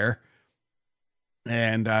on the air.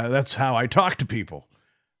 And that's how I talk to people.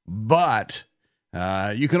 But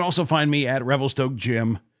you can also find me at Revelstoke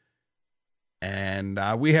Jim. And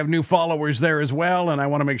we have new followers there as well. And I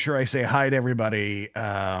want to make sure I say hi to everybody.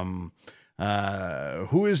 Who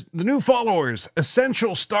is the new followers?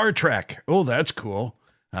 Essential Star Trek. Oh, that's cool.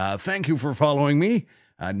 Thank you for following me.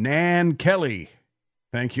 Nan Kelly.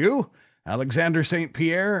 Thank you. Alexander St.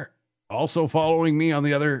 Pierre. Also following me on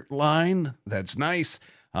the other line. That's nice.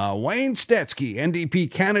 Wayne Stetsky,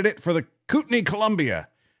 NDP candidate for the Kootenai, Columbia.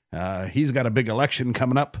 He's got a big election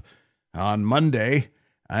coming up on Monday.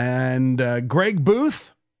 And Greg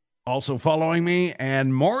Booth, also following me.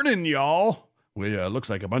 And morning, y'all. Looks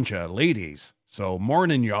like a bunch of ladies. So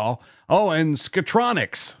morning, y'all. Oh, and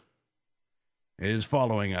Skatronics is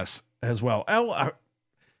following us as well.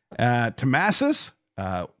 Tomasis,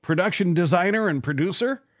 production designer and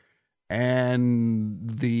producer.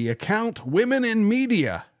 And the account Women in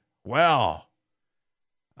Media. Well,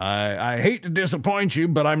 I hate to disappoint you,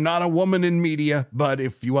 but I'm not a woman in media. But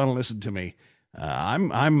if you want to listen to me,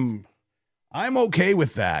 I'm okay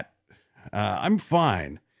with that. I'm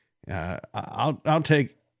fine. I'll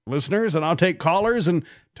take listeners and I'll take callers. And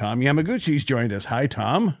Tom Yamaguchi's joined us. Hi,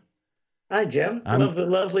 Tom. Hi, Jim. I love the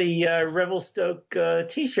lovely Revelstoke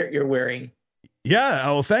T-shirt you're wearing. Yeah.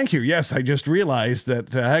 Oh, thank you. Yes, I just realized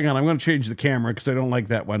that. Hang on, I'm going to change the camera because I don't like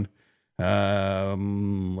that one.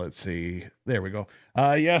 Let's see. There we go.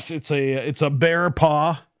 Yes, it's a bear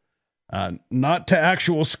paw, not to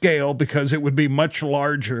actual scale because it would be much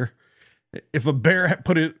larger if a bear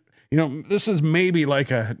put it. You know, this is maybe like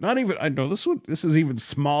a not even. I know this is even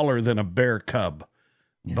smaller than a bear cub,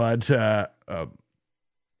 yeah. But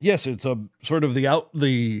yes, it's a sort of the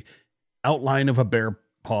outline of a bear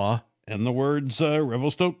paw. And the words,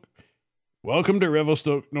 Revelstoke, welcome to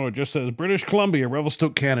Revelstoke. No, it just says British Columbia,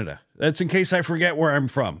 Revelstoke, Canada. That's in case I forget where I'm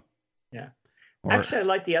from. Yeah. Actually, I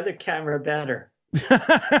like the other camera better.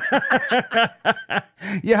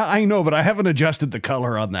 Yeah, I know, but I haven't adjusted the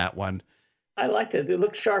color on that one. I liked it. It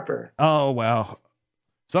looks sharper. Oh, well.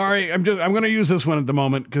 Sorry, I'm going to use this one at the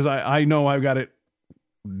moment because I know I've got it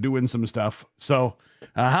doing some stuff. So,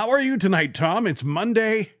 how are you tonight, Tom? It's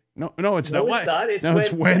Monday. No, it's not. It's not.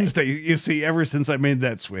 It's Wednesday. You see, ever since I made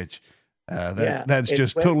that switch, that's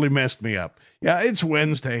just Wednesday. Totally messed me up. Yeah, it's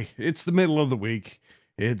Wednesday. It's the middle of the week.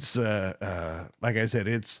 It's like I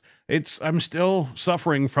said, I'm still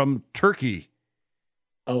suffering from turkey.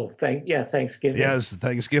 Oh, Thanksgiving. Yes,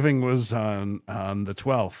 Thanksgiving was on the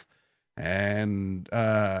 12th, and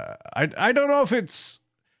I don't know if it's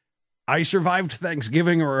I survived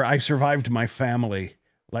Thanksgiving or I survived my family.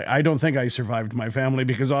 Like, I don't think I survived my family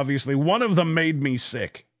because obviously one of them made me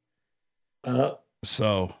sick.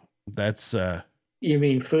 So that's, you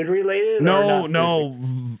mean food related? No,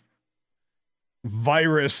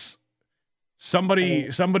 virus.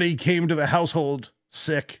 Somebody came to the household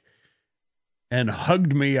sick and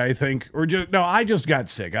hugged me, I think, I just got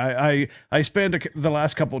sick. I spent the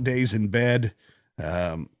last couple of days in bed,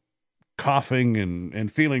 coughing and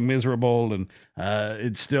feeling miserable. And,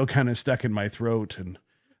 it's still kind of stuck in my throat, and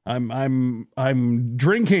I'm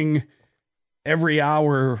drinking every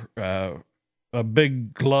hour a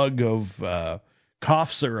big glug of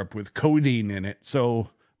cough syrup with codeine in it. So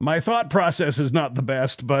my thought process is not the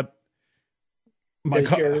best, but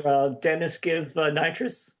does your dentist give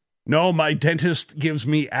nitrous? No, my dentist gives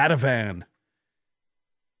me Ativan,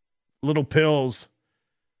 little pills,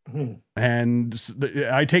 and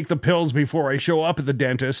I take the pills before I show up at the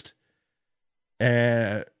dentist,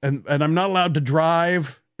 and I'm not allowed to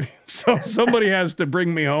drive. So somebody has to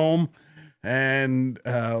bring me home. And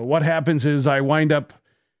what happens is I wind up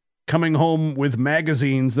coming home with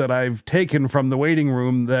magazines that I've taken from the waiting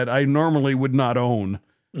room that I normally would not own.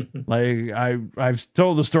 Like I've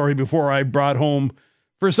told the story before. I brought home,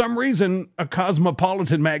 for some reason, a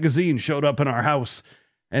Cosmopolitan magazine showed up in our house,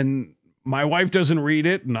 and my wife doesn't read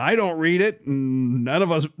it, and I don't read it, and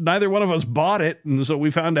neither one of us bought it, and so we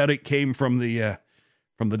found out it came from the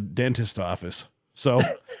dentist office. So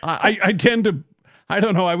I tend to, I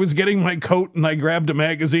don't know. I was getting my coat, and I grabbed a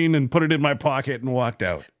magazine and put it in my pocket and walked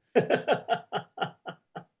out.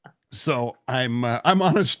 So I'm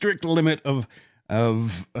on a strict limit of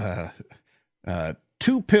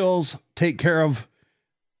 2 pills take care of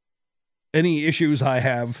any issues I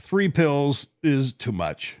have. 3 pills is too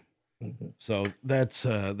much. So that's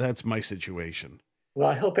my situation. Well,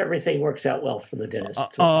 I hope everything works out well for the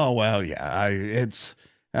dentist. Oh, well, yeah. It's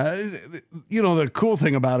the cool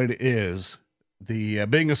thing about it is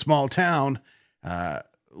being a small town,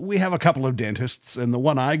 we have a couple of dentists, and the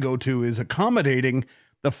one I go to is accommodating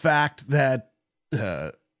the fact that, I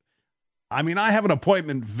have an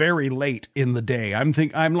appointment very late in the day.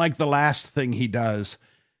 I'm like the last thing he does.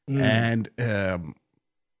 And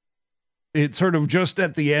it's sort of just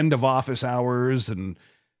at the end of office hours, and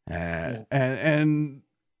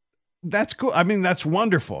that's cool. I mean, that's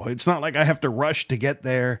wonderful. It's not like I have to rush to get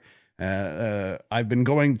there. I've been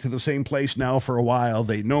going to the same place now for a while.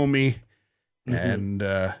 They know me. And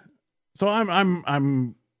so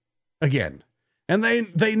I'm again, and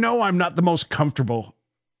they know I'm not the most comfortable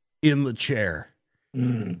in the chair.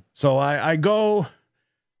 So I go,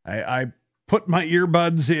 I put my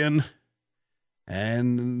earbuds in,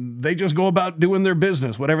 and they just go about doing their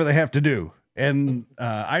business, whatever they have to do. And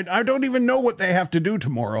I don't even know what they have to do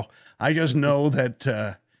tomorrow. I just know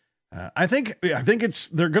that I think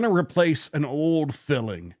they're going to replace an old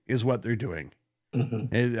filling is what they're doing.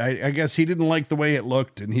 I guess he didn't like the way it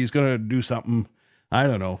looked, and he's going to do something. I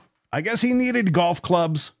don't know. I guess he needed golf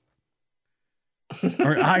clubs.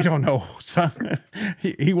 Or I don't know.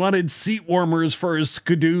 He wanted seat warmers for his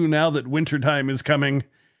Skidoo now that wintertime is coming.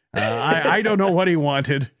 I don't know what he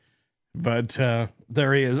wanted, but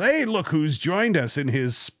there he is. Hey, look who's joined us in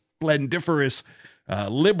his splendiferous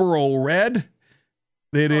liberal red.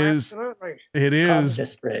 Absolutely. It is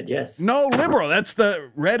Communist red, yes. No, liberal.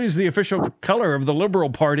 Red is the official color of the Liberal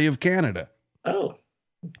Party of Canada. Oh,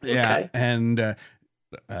 yeah. okay. And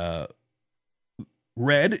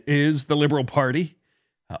red is the Liberal Party.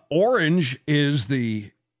 Orange is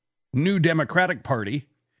the New Democratic Party.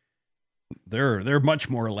 They're much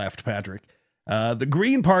more left, Patrick. The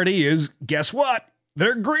Green Party is, guess what?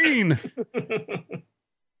 They're green.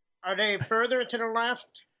 Are they further to the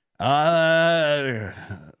left?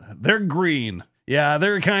 They're green. Yeah,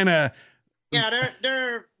 they're kind of. Yeah,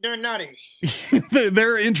 they're nutty.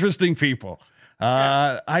 They're interesting people.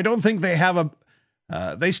 I don't think they have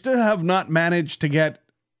they still have not managed to get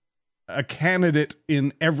a candidate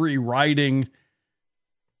in every riding.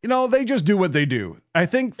 They just do what they do. I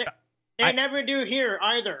think they never do here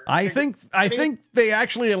either. I think they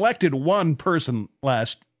actually elected one person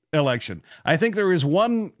last election. I think there is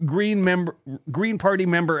one Green Party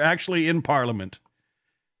member actually in Parliament.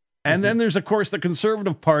 And then there's, of course, the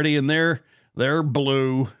Conservative Party, and they're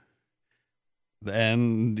blue.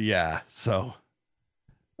 And yeah, so.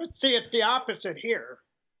 Let's see, it's the opposite here.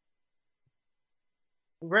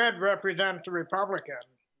 Red represents the Republican,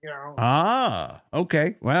 Ah,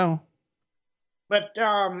 okay, well. But,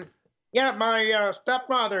 yeah, my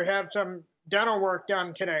stepfather had some dental work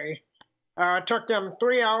done today. It took them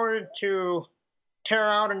 3 hours to tear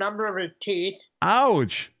out a number of his teeth.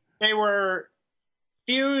 Ouch. They were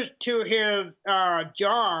fused to his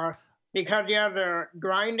jaw because he has a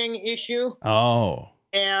grinding issue. Oh.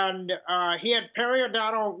 And he had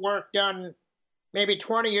periodontal work done maybe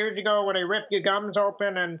 20 years ago when they ripped your gums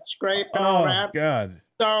open and scrape and all that. Oh, God.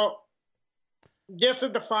 So this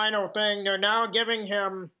is the final thing. They're now giving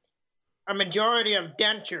him a majority of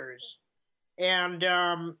dentures. And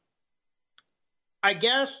I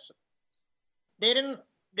guess they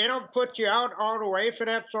don't put you out all the way for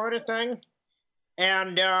that sort of thing.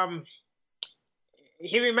 And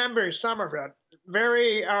he remembers some of it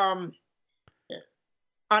very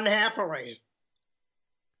unhappily.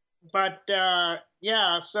 But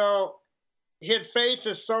yeah, so his face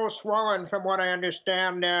is so swollen from what I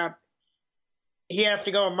understand that he has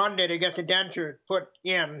to go Monday to get the denture put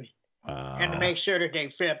in and to make sure that they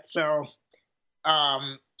fit. So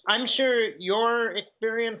I'm sure your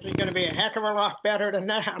experience is going to be a heck of a lot better than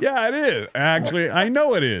that. Yeah, it is. Actually, I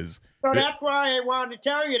know it is. So that's why I wanted to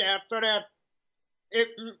tell you that, so that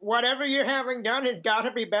whatever you're having done has got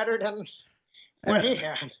to be better than what he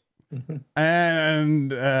had.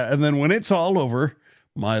 And then when it's all over,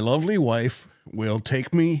 my lovely wife will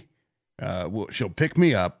take me, she'll pick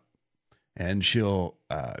me up, and she'll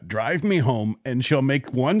drive me home, and she'll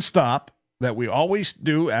make one stop that we always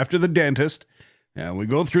do after the dentist. And we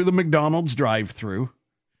go through the McDonald's drive-through,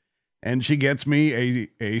 and she gets me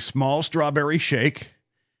a small strawberry shake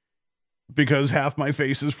because half my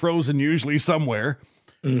face is frozen usually somewhere.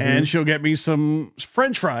 Mm-hmm. And she'll get me some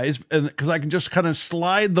French fries because I can just kind of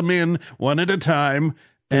slide them in one at a time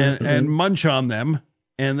and munch on them.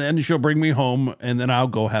 And then she'll bring me home, and then I'll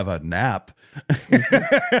go have a nap.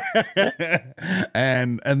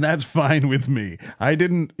 and that's fine with me. I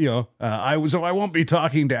didn't, I won't be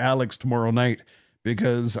talking to Alex tomorrow night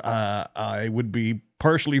because I would be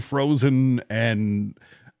partially frozen and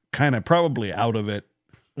kind of probably out of it.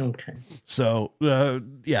 Okay. So,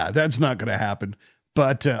 that's not going to happen.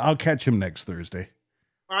 But I'll catch him next Thursday.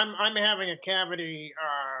 I'm having a cavity.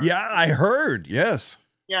 Yeah, I heard. Yes.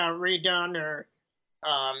 Yeah, redone or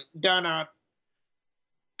done on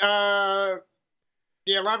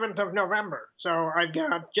the 11th of November. So I've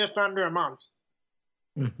got just under a month.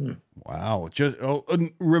 Mm-hmm. Wow.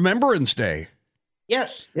 Remembrance Day.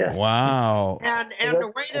 Yes. Yes. Wow. And the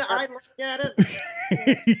way that I look at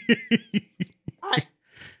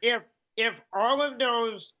it, if all of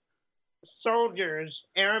those soldiers,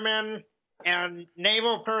 airmen, and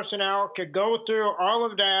naval personnel could go through all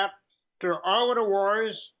of that, through all of the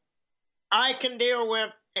wars, I can deal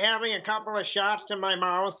with having a couple of shots in my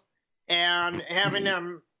mouth and having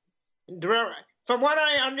them drill. From what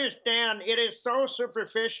I understand, it is so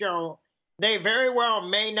superficial, they very well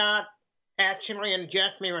may not actually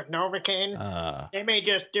inject me with Novocaine. They may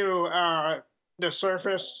just do the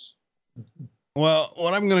surface. Well,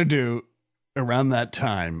 what I'm going to do around that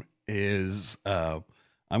time is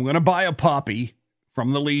I'm going to buy a poppy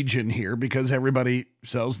from the Legion here because everybody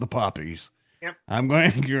sells the poppies. Yep. I'm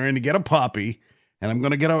going to get a poppy, and I'm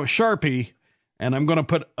going to get a Sharpie, and I'm going to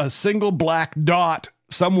put a single black dot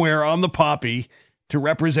somewhere on the poppy to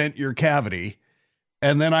represent your cavity.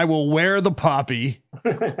 And then I will wear the poppy.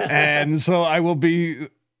 And so I will be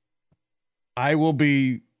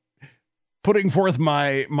putting forth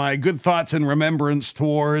my good thoughts and remembrance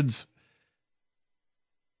towards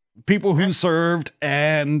people who served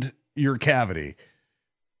and your cavity.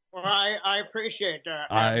 Well, I appreciate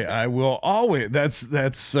that. I will always, that's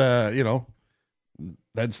the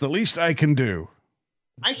least I can do.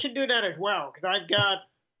 I should do that as well, because I've got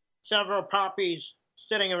several poppies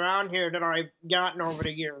sitting around here that I've gotten over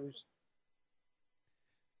the years.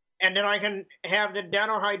 And then I can have the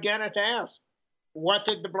dental hygienist ask, what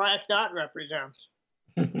did the black dot represent?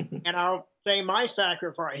 And I'll say my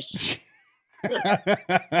sacrifice.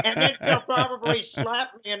 And then she'll probably slap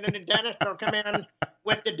me, and then the dentist will come in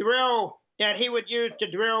with the drill that he would use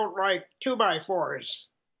to drill like 2x4s.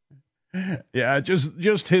 Yeah,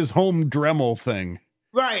 just his home Dremel thing.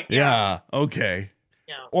 Right. Yeah. Okay.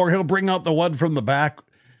 Yeah. Or he'll bring out the one from the back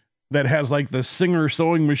that has like the Singer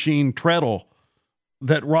sewing machine treadle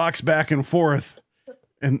that rocks back and forth,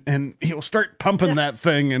 and he'll start pumping that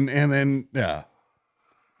thing, and then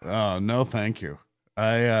Oh no, thank you.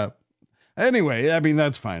 Anyway, I mean,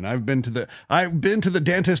 that's fine. I've been to the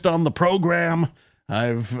dentist on the program.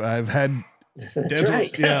 I've had That's dental,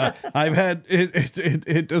 right. yeah, I've had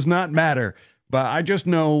it does not matter, but I just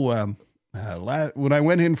know when I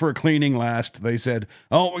went in for a cleaning last, they said,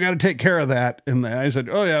 "Oh, we got to take care of that." And I said,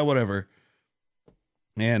 "Oh yeah, whatever."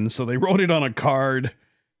 And so they wrote it on a card,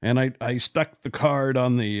 and I stuck the card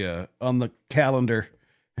on the calendar,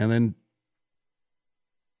 and then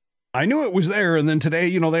I knew it was there. And then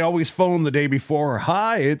today, they always phone the day before.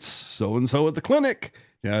 Hi, it's so-and-so at the clinic.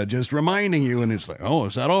 Just reminding you. And it's like, oh,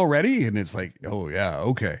 is that already? And it's like, oh yeah.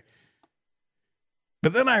 Okay.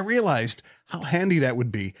 But then I realized how handy that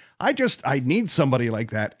would be. I need somebody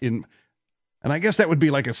like that and I guess that would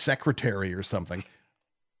be like a secretary or something.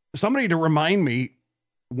 Somebody to remind me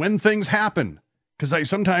when things happen. Cause I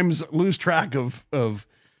sometimes lose track of,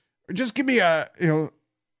 just give me a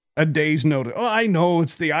day's notice. Oh, I know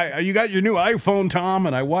it's you got your new iPhone, Tom,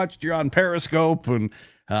 and I watched you on Periscope, and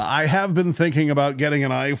I have been thinking about getting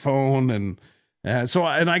an iPhone, and so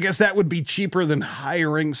I guess that would be cheaper than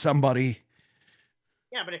hiring somebody.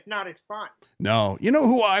 Yeah, but if not, it's fun. No, you know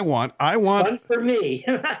who I want? Fun for me.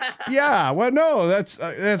 Yeah, well, no, that's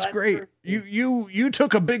Fun great. for- You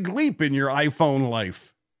took a big leap in your iPhone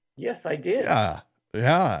life. Yes, I did.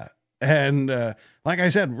 Yeah. And like I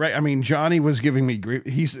said, right, I mean, Johnny was giving me grief.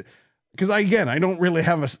 Because I don't really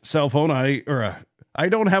have a cell phone. I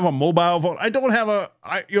don't have a mobile phone. I don't have a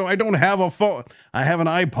phone. I have an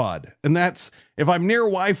iPod. And that's, if I'm near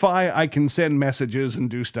Wi-Fi, I can send messages and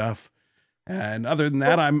do stuff. And other than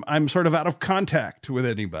that, I'm sort of out of contact with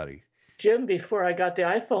anybody. Jim, before I got the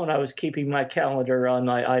iPhone, I was keeping my calendar on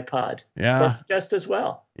my iPod. Yeah. That's just as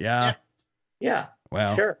well. Yeah. Yeah.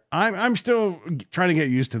 Well, sure. I'm still trying to get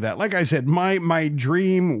used to that. Like I said, my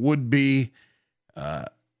dream would be, I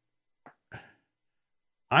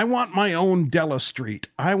want my own Della Street.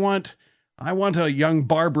 I want a young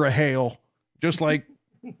Barbara Hale, just like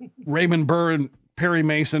Raymond Burr and Perry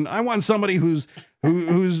Mason. I want somebody who's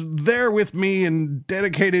there with me and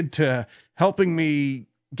dedicated to helping me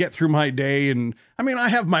get through my day. And I mean, I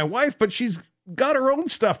have my wife, but she's got her own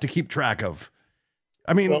stuff to keep track of.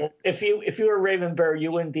 I mean, well, if you were Raymond Burr,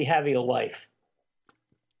 you wouldn't be having a wife.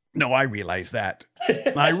 No, I realize that.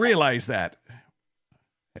 I realize that.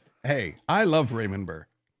 Hey, I love Raymond Burr.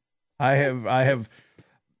 I have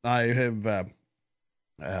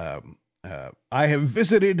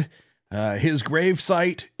visited his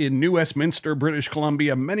gravesite in New Westminster, British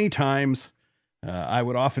Columbia, many times. I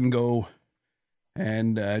would often go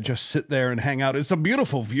and just sit there and hang out. It's a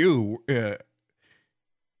beautiful view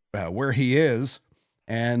where he is.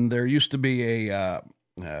 And there used to be there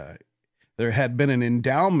had been an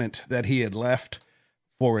endowment that he had left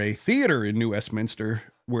for a theater in New Westminster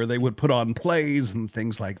where they would put on plays and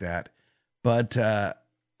things like that. But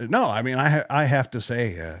no, I mean, I have to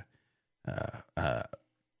say,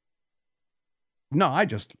 no, I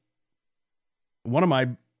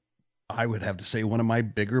would have to say one of my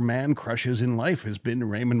bigger man crushes in life has been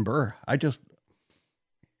Raymond Burr.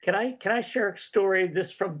 Can I share a story?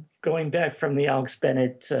 This from going back from the Alex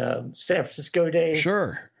Bennett San Francisco days.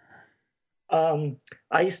 Sure.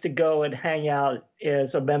 I used to go and hang out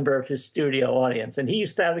as a member of his studio audience, and he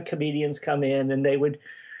used to have the comedians come in, and they would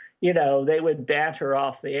banter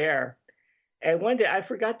off the air. And one day, I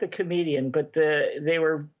forgot the comedian, but they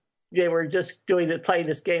were just playing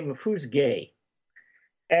this game of who's gay.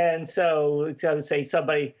 And so I would say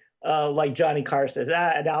somebody like Johnny Carr says,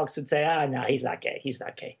 and Alex would say, no, he's not gay. He's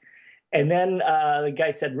not gay. And then the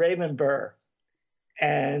guy said, Raymond Burr.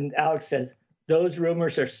 And Alex says, those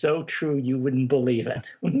rumors are so true, you wouldn't believe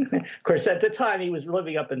it. Of course, at the time, he was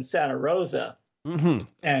living up in Santa Rosa. Mm-hmm.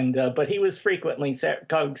 And but he was frequently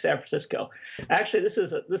talking San Francisco. Actually, this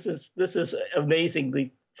is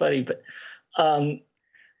amazingly funny. But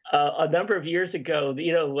a number of years ago,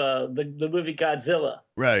 the movie Godzilla,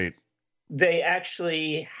 right? They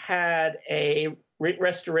actually had a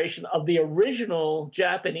restoration of the original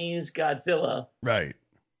Japanese Godzilla, right?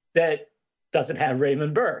 That doesn't have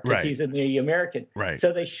Raymond Burr because he's in the American. Right.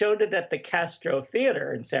 So they showed it at the Castro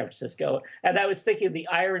Theater in San Francisco, and I was thinking the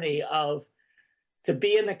irony of to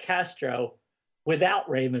be in the Castro without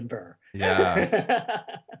Raymond Burr. Yeah.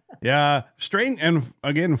 Yeah. Strange. And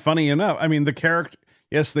again, funny enough, I mean, the character,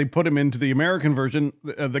 yes, they put him into the American version.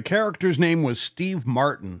 The character's name was Steve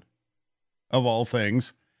Martin, of all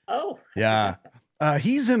things. Oh. Yeah.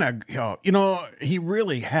 He's in he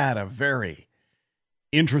really had a very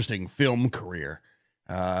interesting film career.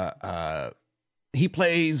 He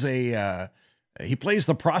plays the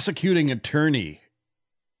prosecuting attorney,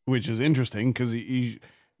 which is interesting because he's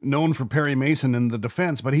known for Perry Mason in the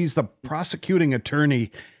defense, but he's the prosecuting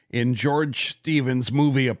attorney in George Stevens'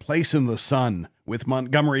 movie A Place in the Sun with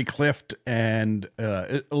Montgomery Clift and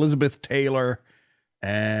Elizabeth Taylor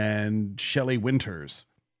and Shelley Winters.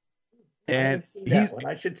 And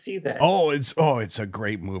I should see that. It's a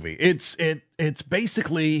great movie. It's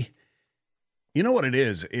basically, you know what it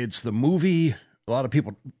is? It's the movie, a lot of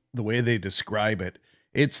people, the way they describe it,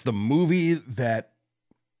 it's the movie that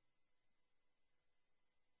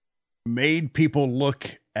made people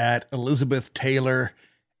look at Elizabeth Taylor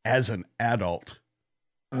as an adult,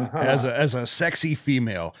 as a sexy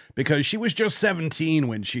female, because she was just 17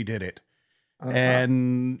 when she did it.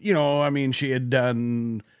 And, I mean, she had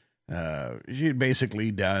basically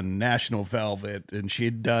done National Velvet, and she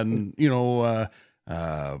had done,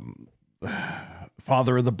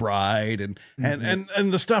 Father of the Bride and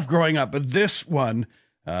the stuff growing up. But this one,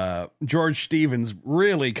 George Stevens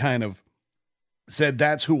really kind of said,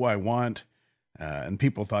 that's who I want. And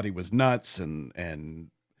people thought he was nuts and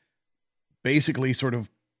basically sort of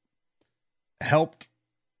helped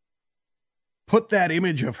put that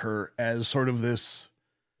image of her as sort of this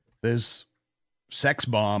sex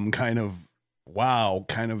bomb kind of,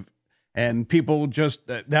 and people just,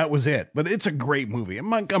 that was it. But it's a great movie. And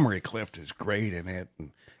Montgomery Clift is great in it.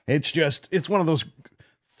 And it's one of those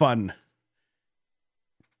fun,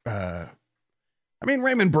 I mean,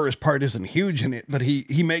 Raymond Burr's part isn't huge in it, but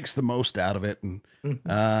he makes the most out of it. And,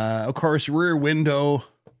 of course, Rear Window.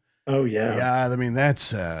 Oh yeah. Yeah. I mean,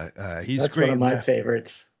 that's great. One of my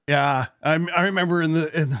favorites. Yeah. I remember in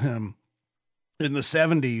in the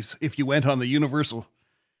 70s, if you went on the Universal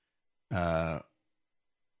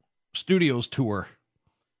Studios tour,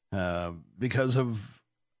 because of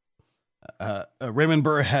Raymond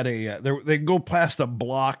Burr had they'd go past a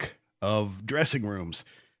block of dressing rooms,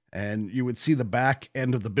 and you would see the back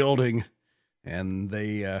end of the building, and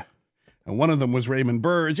and one of them was Raymond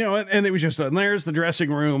Burr's, and it was just, and there's the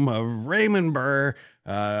dressing room of Raymond Burr,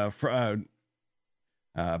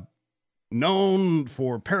 known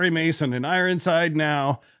for Perry Mason and Ironside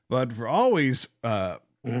now, but for always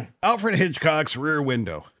Alfred Hitchcock's Rear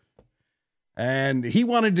Window. And he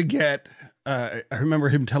wanted to get, I remember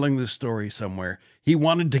him telling this story somewhere. He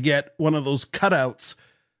wanted to get one of those cutouts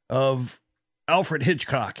of Alfred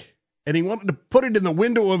Hitchcock, and he wanted to put it in the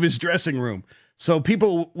window of his dressing room. So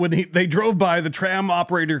people, when they drove by, the tram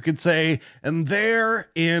operator could say, and there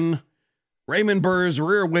in Raymond Burr's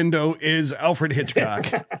Rear Window is Alfred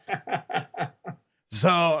Hitchcock.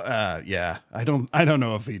 So, yeah, I don't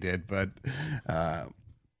know if he did, but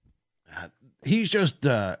he's just,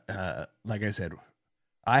 like I said,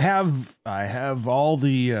 I have all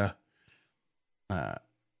the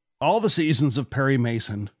seasons of Perry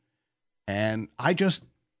Mason, and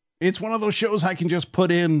it's one of those shows I can just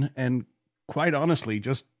put in and quite honestly,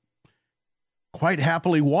 just quite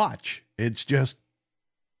happily watch. It's just,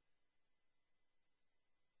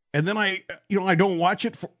 and then I don't watch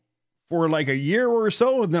it for like a year or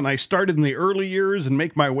so. And then I start in the early years and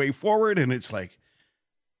make my way forward. And it's like,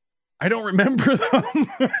 I don't remember them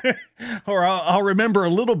or I'll remember a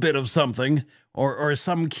little bit of something or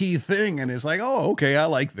some key thing. And it's like, oh, okay, I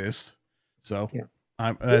like this. So yeah.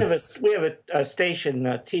 We have a station,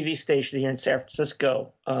 a TV station here in San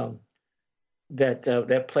Francisco,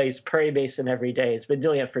 that plays Perry Mason every day. It's been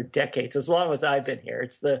doing it for decades, as long as I've been here.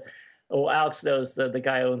 It's Alex knows the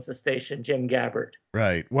guy who owns the station, Jim Gabbard.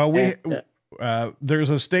 Right. Well, there's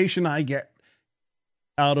a station I get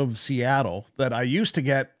out of Seattle that I used to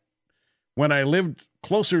get when I lived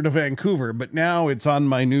closer to Vancouver, but now it's on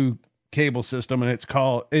my new cable system, and it's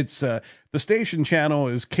the station channel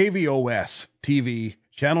is KVOS TV,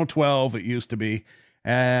 channel 12 it used to be.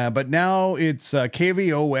 But now it's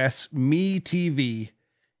KVOS Me TV,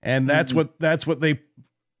 and that's what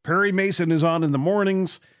Perry Mason is on in the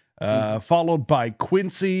mornings, followed by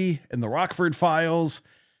Quincy and the Rockford Files.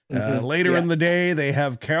 Later in the day, they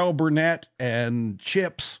have Carol Burnett and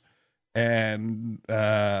Chips and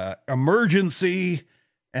Emergency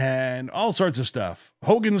and all sorts of stuff.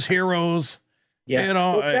 Hogan's Heroes. Yeah,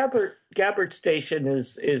 well, Gabbard Station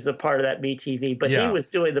is a part of that Me TV, but he was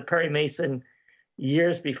doing the Perry Mason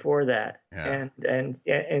years before that, and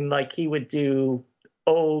like he would do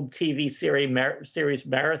old TV series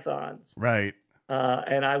marathons, right?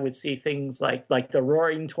 And I would see things like the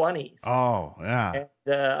Roaring Twenties. Oh yeah.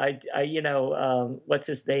 And what's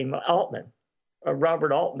his name? Altman,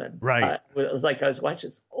 Robert Altman. Right. It was like I was watching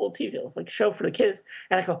this old TV like show for the kids,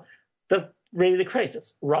 and I go, the Raid of the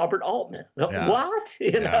Crisis, Robert Altman. What?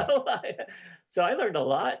 You know? So I learned a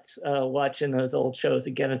lot watching those old shows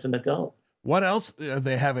again as an adult. What else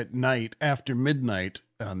they have at night after midnight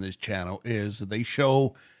on this channel is they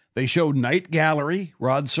show Night Gallery,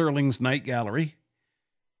 Rod Serling's Night Gallery,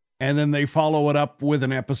 and then they follow it up with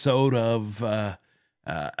an episode of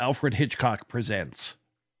Alfred Hitchcock Presents.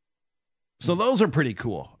 So those are pretty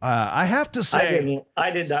cool. I have to say, I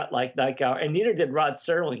did not like Night Gallery, and neither did Rod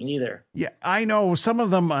Serling either. Yeah, I know some of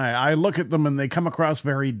them. I look at them and they come across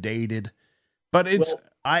very dated, but it's.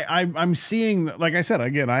 I'm seeing, like I said,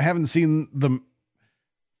 again, I haven't seen them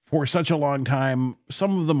for such a long time.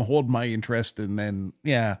 Some of them hold my interest, and then,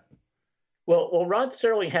 yeah. Well, Rod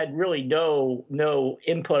Serling had really no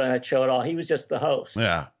input on that show at all. He was just the host.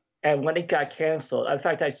 Yeah. And when it got canceled, in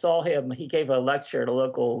fact, I saw him. He gave a lecture at a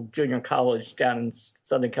local junior college down in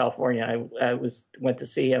Southern California. I went to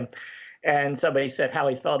see him, and somebody said how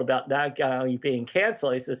he felt about that guy being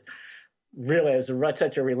canceled. He says, really, it was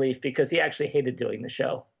such a relief because he actually hated doing the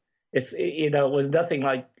show. It was nothing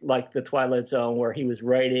like the Twilight Zone where he was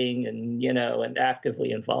writing and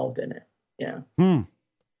actively involved in it. Yeah.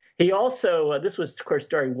 He also this was of course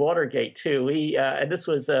during Watergate too. And this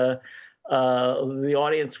was the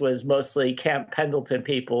audience was mostly Camp Pendleton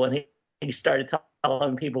people, and he started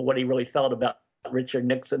telling people what he really felt about Richard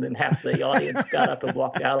Nixon, and half the audience got up and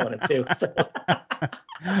walked out on him too. So.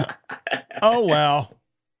 Oh well.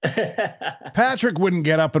 Patrick wouldn't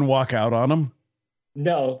get up and walk out on him.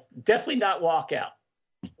 No, definitely not walk out.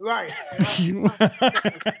 Right. Do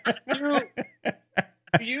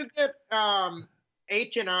you get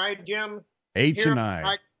H&I, Jim?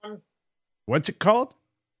 H&I. What's it called?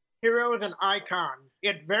 Heroes and Icons.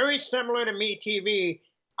 It's very similar to Me TV.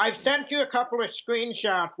 I've sent you a couple of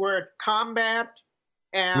screenshots where it's Combat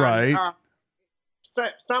and Right.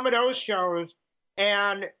 some of those shows,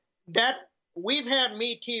 and that we've had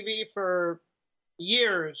MeTV for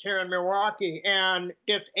years here in Milwaukee, and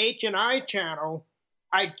this H&I channel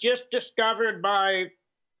I just discovered by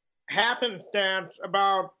happenstance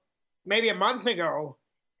about maybe a month ago,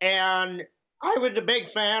 and I was a big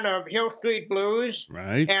fan of Hill Street Blues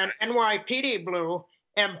Right. and NYPD Blue,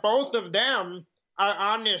 and both of them are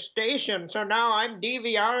on this station. So now I'm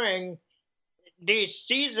DVRing these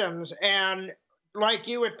seasons, and like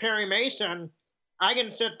you with Perry Mason, I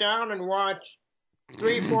can sit down and watch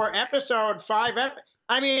 3, 4 episodes, 5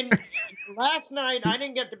 I mean, last night I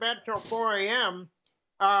didn't get to bed till 4 a.m.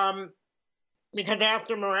 Because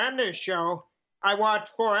after Miranda's show, I watched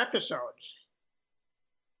 4 episodes.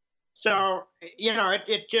 So, you know,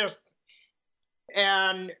 it just,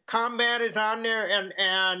 and Combat is on there,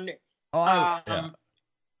 and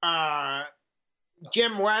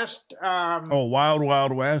Jim West. Wild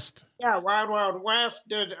Wild West. Yeah, Wild Wild West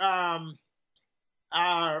did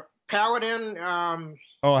Paladin.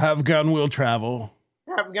 Have Gun Will Travel.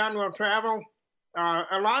 Have Gun Will Travel.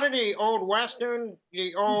 A lot of the old Western,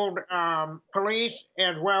 the old police,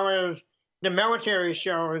 as well as the military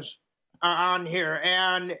shows are on here.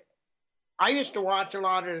 And I used to watch a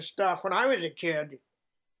lot of the stuff when I was a kid.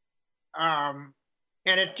 And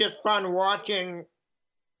it's just fun watching,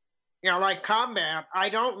 you know, like Combat. I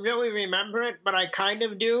don't really remember it, but I kind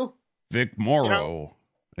of do. Vic Morrow. You know?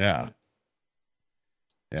 Yeah.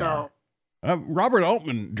 So, Robert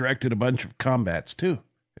Altman directed a bunch of Combats too,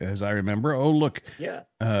 as I remember. Oh, look. Yeah.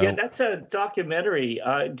 That's a documentary.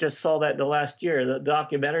 I just saw that the last year. The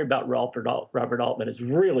documentary about Robert Altman is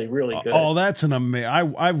really, really good. Oh, that's an amazing.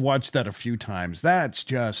 I've watched that a few times. That's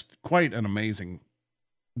just quite an amazing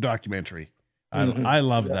documentary. I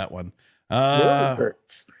love that one.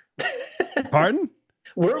 Whirlybirds. Pardon?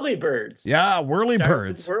 Whirlybirds. Yeah,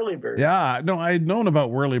 Whirlybirds. Whirlybirds. Yeah, no, I'd known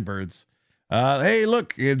about Whirlybirds. Hey,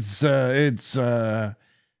 look, it's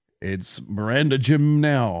Miranda Jim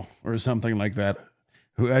now or something like that.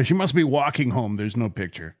 Who she must be walking home. There's no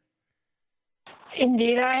picture.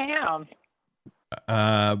 Indeed, I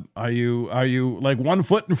am. Are you like one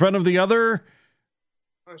foot in front of the other?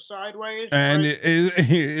 or sideways. And right?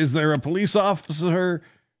 is there a police officer?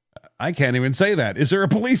 I can't even say that. Is there a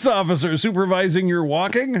police officer supervising your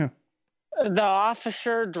walking? The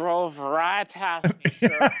officer drove right past me,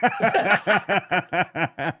 sir.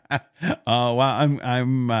 Oh, well,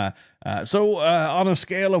 I'm so on a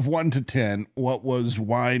scale of 1 to 10, what was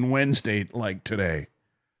Wine Wednesday like today?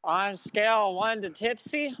 On a scale of 1 to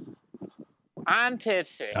tipsy, I'm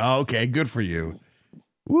tipsy. Okay, good for you.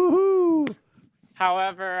 Woohoo!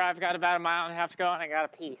 However, I've got about a mile and a half to go, and I gotta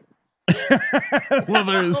pee. Well,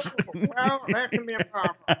 there's Well, that can be a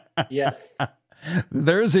problem. Yes.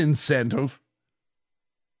 there's incentive.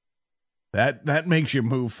 That makes you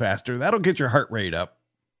move faster. That'll get your heart rate up.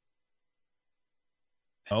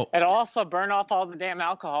 Oh. It'll also burn off all the damn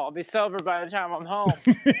alcohol. I'll be sober by the time I'm home.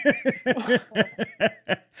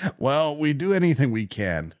 Well, we do anything we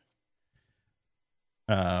can.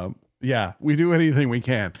 Yeah, we do anything we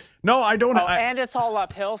can. No, I don't. And it's all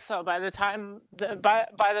uphill. So by the time by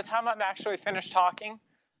the time I'm actually finished talking,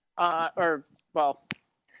 by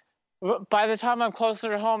the time I'm closer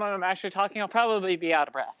to home and I'm actually talking, I'll probably be out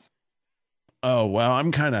of breath. Oh, well,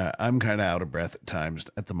 I'm kind of out of breath at times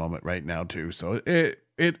at the moment right now too. So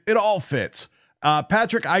it all fits.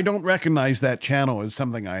 Patrick, I don't recognize that channel as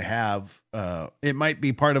something I have. It might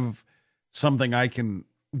be part of something I can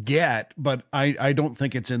get, but I don't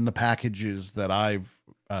think it's in the packages that I've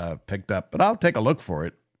picked up, but I'll take a look for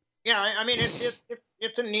it. Yeah, I mean,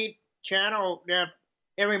 it's a neat channel that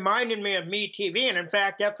it reminded me of MeTV, and in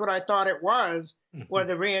fact, that's what I thought it was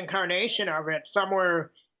a reincarnation of it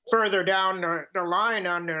somewhere further down the line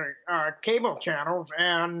on the cable channels,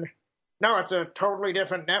 and no, it's a totally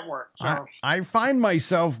different network. So I find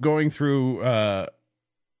myself going through, and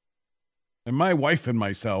my wife and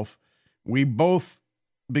myself, we both,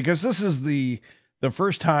 because this is the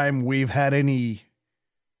first time we've had any,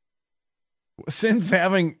 since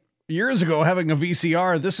years ago having a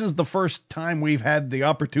VCR, this is the first time we've had the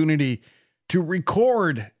opportunity to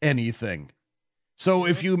record anything. So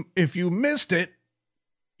if you missed it,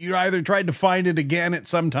 you either tried to find it again at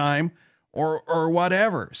some time or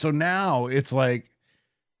whatever. So now it's like,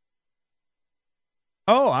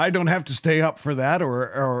 oh, I don't have to stay up for that,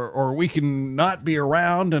 or we can not be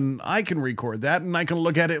around and I can record that and I can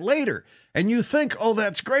look at it later. And you think, oh,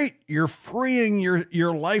 that's great. You're freeing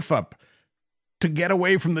your life up to get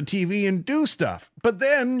away from the TV and do stuff. But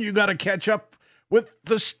then you got to catch up with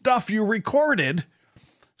the stuff you recorded.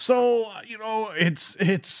 So,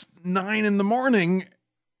 it's 9 a.m.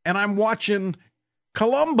 and I'm watching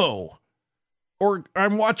Columbo or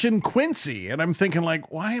I'm watching Quincy and I'm thinking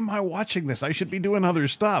like, why am I watching this? I should be doing other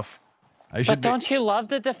stuff. But don't you love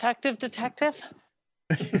The Defective Detective?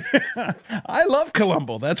 I love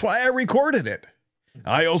Columbo. That's why I recorded it.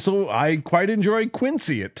 I quite enjoy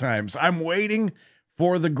Quincy at times. I'm waiting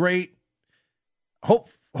for the great,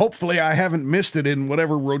 hopefully I haven't missed it in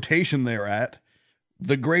whatever rotation they're at.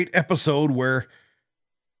 The great episode where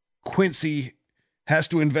Quincy has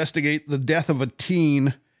to investigate the death of a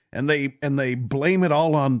teen and they blame it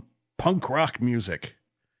all on punk rock music.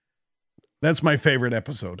 That's my favorite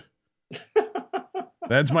episode.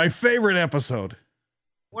 That's my favorite episode.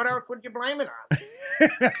 What else would you blame it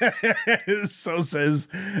on? so says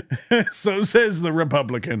the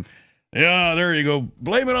Republican. Yeah, there you go.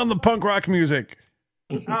 Blame it on the punk rock music.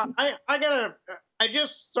 I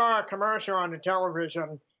just saw a commercial on the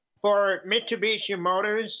television for Mitsubishi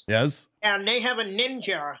Motors. Yes. And they have a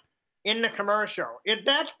ninja in the commercial. Is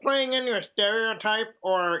that playing into a stereotype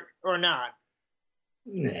or not?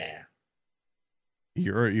 Nah.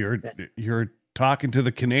 You're talking to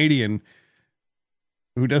the Canadian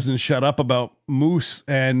who doesn't shut up about moose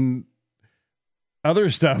and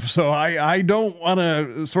other stuff. So I don't want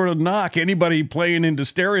to sort of knock anybody playing into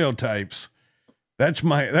stereotypes. That's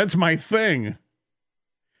my thing.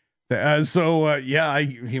 I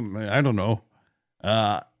don't know.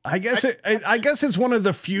 I guess it's one of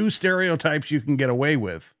the few stereotypes you can get away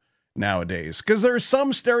with nowadays, because there are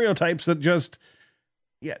some stereotypes that just,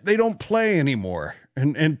 they don't play anymore,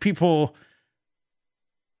 and people,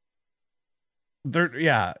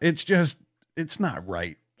 it's not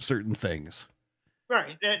right. Certain things.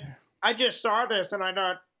 Right. I just saw this and I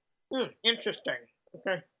thought, interesting.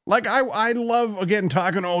 Okay. Like I love, again,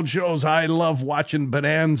 talking old shows. I love watching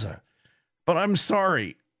Bonanza, but I'm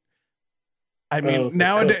sorry. I mean,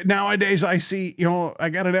 nowadays I see, I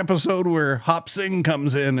got an episode where Hop Sing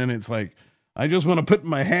comes in and it's like, I just want to put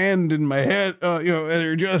my hand in my head,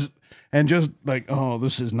 and just like, oh,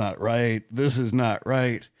 this is not right. This is not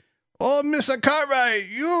right. Oh, Mr. Cartwright,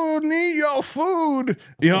 you need your food,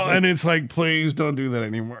 and it's like, please don't do that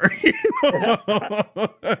anymore.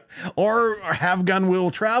 Or Have Gun Will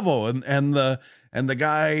Travel, and the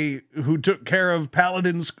guy who took care of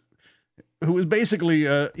Paladin's, who was basically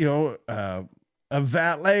a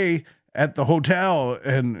valet at the hotel,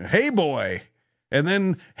 and Hey Boy, and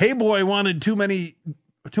then Hey Boy wanted too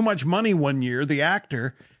much money one year, the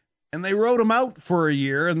actor. And they wrote him out for a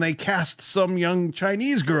year, and they cast some young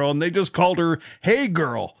Chinese girl, and they just called her Hey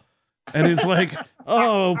Girl. And it's like,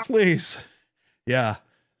 oh, please. Yeah.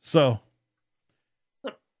 So,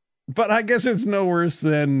 but I guess it's no worse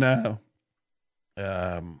than,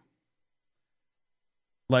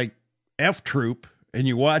 like F Troop, and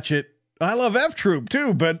you watch it. I love F Troop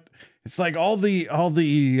too, but it's like all the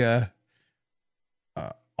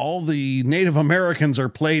Native Americans are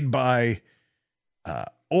played by,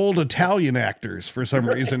 old Italian actors for some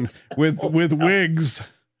reason with wigs.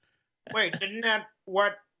 Wait, isn't that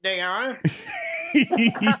what they are?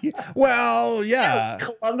 Well, yeah.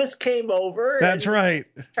 Columbus came over. That's right.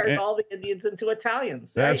 Turned all the Indians into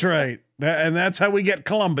Italians. Right? That's right. And that's how we get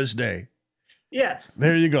Columbus Day. Yes.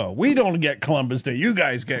 There you go. We don't get Columbus Day. You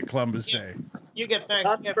guys get Columbus Day. You get that.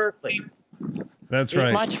 Not Berkeley. That's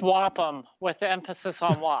right. Much WAP'em with the emphasis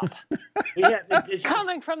on WAP. We have indigenous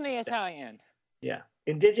Coming from the Italian. Yeah.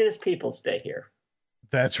 Indigenous people stay here.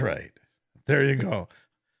 That's right. There you go.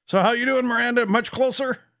 So how you doing, Miranda? Much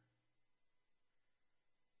closer?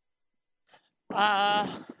 I'm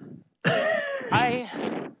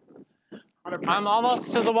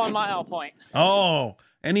almost to the 1 mile point. Oh,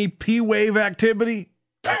 any P-wave activity?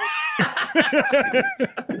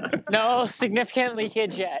 No significant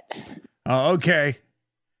leakage yet. Oh, okay.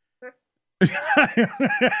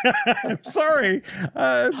 I'm sorry.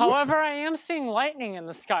 However, I am seeing lightning in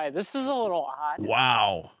the sky. This is a little odd.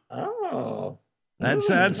 Wow. Oh. That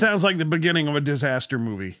sounds like the beginning of a disaster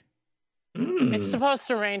movie. It's supposed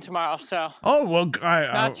to rain tomorrow, so. Oh, well,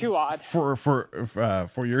 not too odd.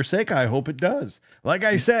 For your sake, I hope it does. Like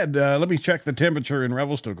I said, let me check the temperature in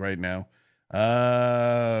Revelstoke right now.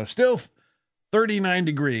 Still 39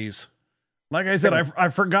 degrees. Like I said, I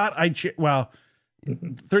forgot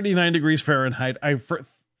 39 degrees Fahrenheit. I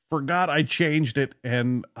forgot I changed it,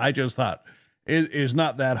 and I just thought it is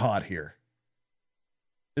not that hot here.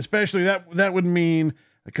 Especially that would mean,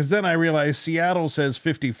 because then I realized Seattle says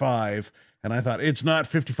 55, and I thought it's not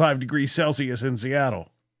 55 degrees Celsius in Seattle.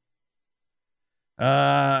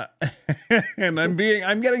 And I'm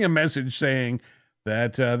getting a message saying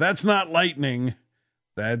that that's not lightning.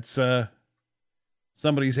 That's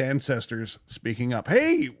somebody's ancestors speaking up.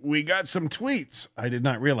 Hey, we got some tweets. I did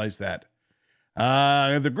not realize that.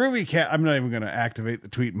 The Groovy Cat, I'm not even going to activate the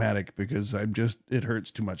Tweetmatic because it hurts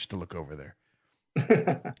too much to look over there.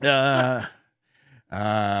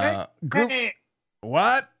 Hey,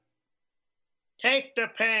 What? take the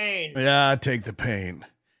pain. Yeah, take the pain.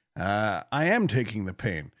 I am taking the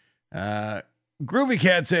pain. Groovy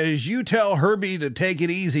Cat says, you tell Herbie to take it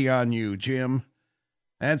easy on you, Jim.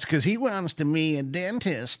 That's because he wants to be a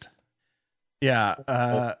dentist.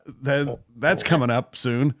 Yeah, that's coming up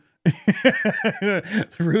soon.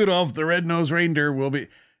 Rudolph the Red-Nosed Reindeer will be.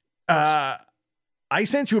 I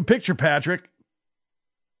sent you a picture, Patrick,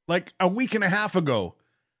 like a week and a half ago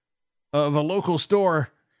of a local store.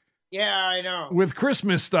 Yeah, I know. With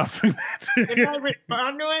Christmas stuff. Did I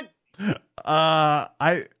respond to it?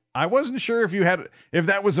 I wasn't sure if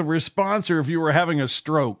that was a response or if you were having a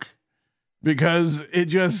stroke, because it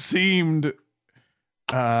just seemed,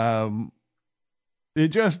 it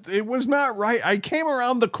was not right. I came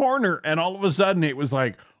around the corner and all of a sudden it was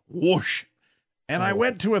like whoosh. And I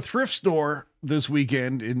went to a thrift store this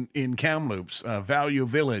weekend in Kamloops, Value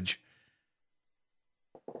Village,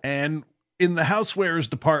 and in the housewares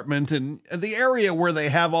department and the area where they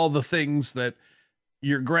have all the things that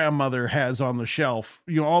your grandmother has on the shelf,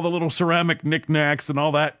 all the little ceramic knickknacks and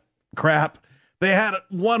all that crap. They had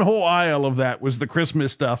one whole aisle of that was the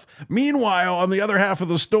Christmas stuff. Meanwhile, on the other half of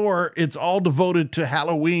the store, it's all devoted to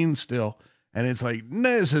Halloween still. And it's like,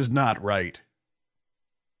 this is not right.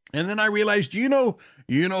 And then I realized, you know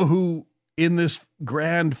who in this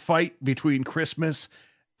grand fight between Christmas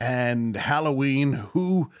and Halloween,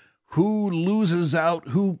 who loses out,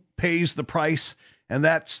 who pays the price, and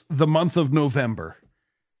that's the month of November.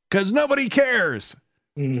 Because nobody cares.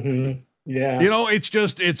 Mm-hmm. Yeah.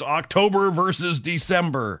 It's October versus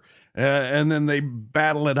December, and then they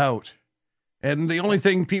battle it out. And the only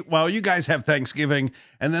thing you guys have Thanksgiving,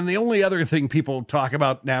 and then the only other thing people talk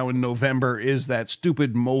about now in November is that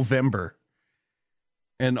stupid Movember.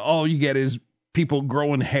 And all you get is people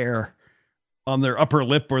growing hair on their upper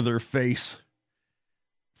lip or their face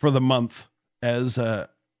for the month because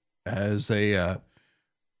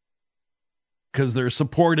they're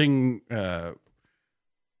supporting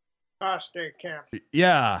Apostate camps.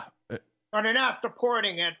 Yeah. But they're not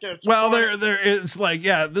supporting it. It's like,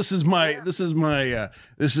 yeah, this is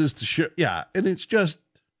the show. Yeah. And it's just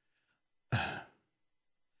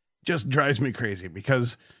drives me crazy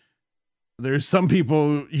because there's some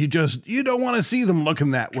people you don't want to see them looking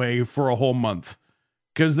that way for a whole month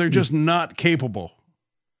because they're just not capable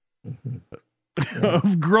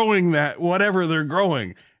of growing that, whatever they're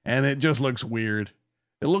growing. And it just looks weird.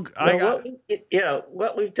 What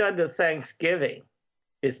we've done to Thanksgiving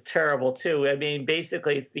is terrible too. I mean,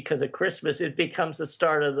 basically, because of Christmas, it becomes the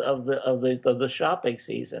start of the shopping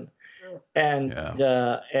season, and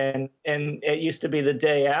it used to be the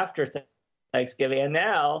day after Thanksgiving, and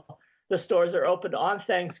now the stores are open on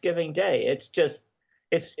Thanksgiving Day. It's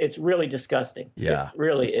really disgusting. Yeah, it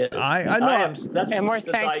really is. I know. And we're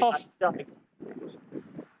thankful.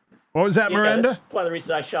 What was that, Miranda? That's one of the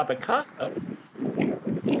reasons I shop at Costco.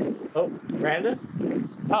 Oh, Miranda?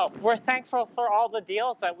 Oh, we're thankful for all the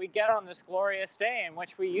deals that we get on this glorious day in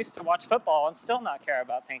which we used to watch football and still not care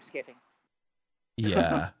about Thanksgiving.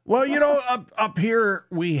 Yeah. Well, up here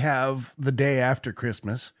we have the day after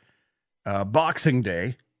Christmas, Boxing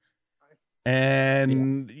Day.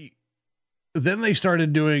 And then they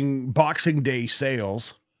started doing Boxing Day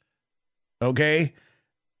sales. Okay.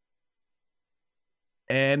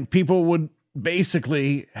 And people would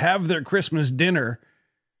basically have their Christmas dinner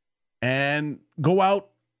and go out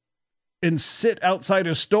and sit outside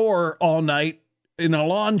a store all night in a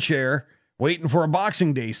lawn chair waiting for a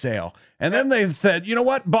Boxing Day sale. And then they said, you know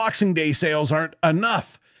what? Boxing Day sales aren't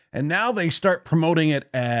enough. And now they start promoting it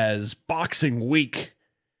as Boxing Week.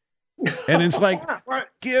 And it's like,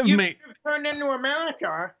 you've turned into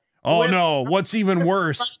America. Oh, no. What's even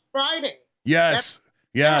worse? Friday. Yes.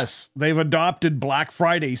 Yes, they've adopted Black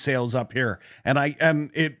Friday sales up here,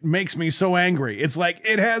 and it makes me so angry. It's like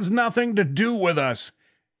it has nothing to do with us.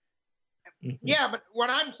 Yeah, but what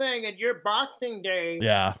I'm saying is your Boxing Day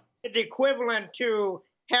is equivalent to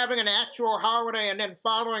having an actual holiday and then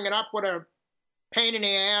following it up with a pain in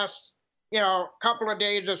the ass, couple of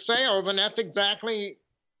days of sales, and that's exactly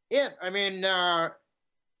it. I mean,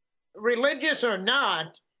 religious or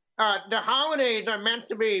not, the holidays are meant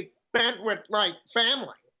to be spent with like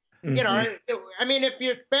family. I mean, if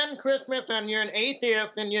you spend Christmas and you're an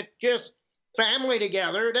atheist and you're just family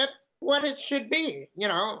together, that's what it should be,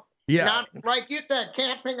 not like you said,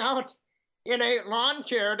 camping out in a lawn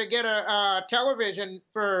chair to get a television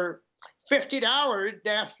for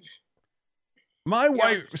 $50. My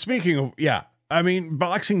wife, speaking of, yeah, I mean,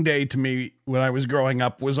 Boxing Day to me when I was growing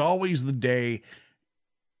up was always the day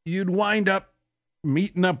you'd wind up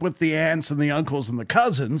meeting up with the aunts and the uncles and the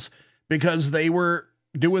cousins because they were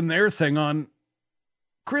doing their thing on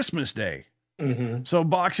Christmas Day. Mm-hmm. So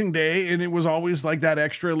Boxing Day, and it was always like that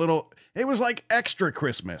extra little, it was like extra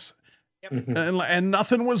Christmas. Mm-hmm. And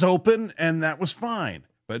nothing was open, and that was fine.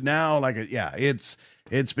 But now, like, yeah, it's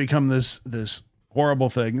become this horrible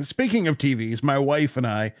thing. Speaking of TVs, my wife and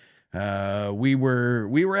I, we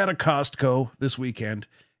were at a Costco this weekend,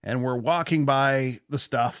 and we're walking by the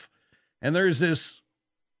stuff, and there's this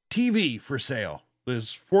TV for sale.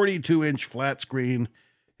 This 42-inch flat screen,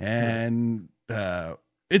 and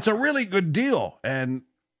it's a really good deal. And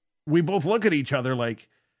we both look at each other like,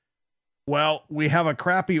 well, we have a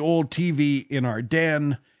crappy old TV in our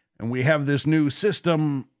den, and we have this new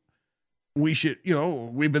system. We should,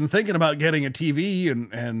 we've been thinking about getting a TV,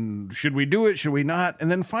 and should we do it? Should we not?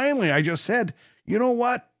 And then finally I just said, you know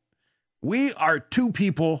what? We are two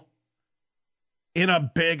people in a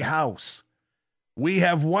big house. We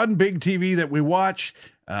have one big TV that we watch.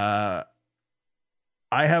 I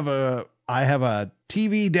have a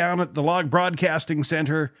TV down at the Log Broadcasting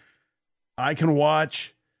Center. I can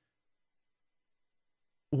watch.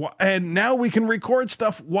 And now we can record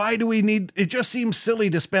stuff. Why do we need, it just seems silly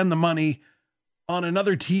to spend the money on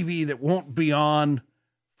another TV that won't be on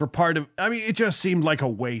for part of, I mean, it just seemed like a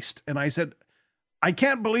waste. And I said, I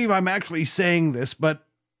can't believe I'm actually saying this, but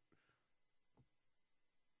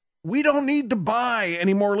we don't need to buy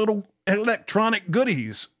any more little electronic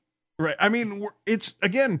goodies, right? I mean, it's,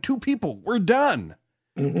 again, two people, we're done.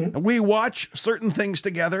 Mm-hmm. We watch certain things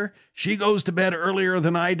together. She goes to bed earlier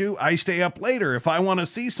than I do. I stay up later. If I want to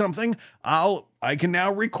see something, I can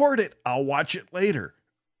now record it. I'll watch it later,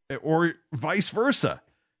 or vice versa.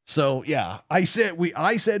 So yeah, I said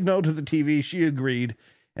no to the TV. She agreed,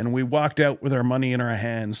 and we walked out with our money in our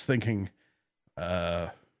hands, thinking,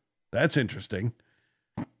 "That's interesting."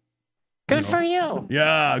 Good for you.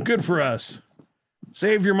 Yeah, good for us.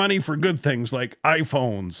 Save your money for good things like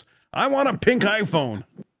iPhones. I want a pink iPhone.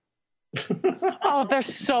 Oh, they're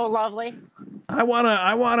so lovely. I want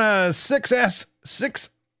a 6S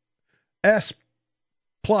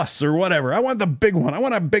Plus or whatever. I want the big one. I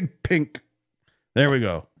want a big pink. There we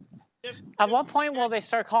go. At what point will they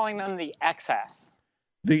start calling them the XS?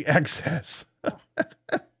 The XS. Good.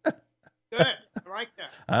 I like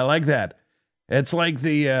that. I like that. It's like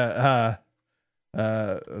the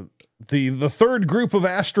third group of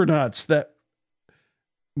astronauts that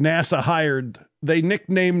NASA hired. They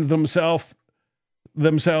nicknamed themselves the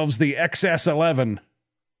XS-11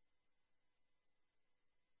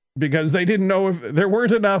 because they didn't know if there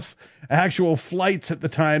weren't enough actual flights at the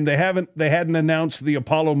time. They hadn't announced the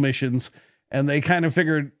Apollo missions, and they kind of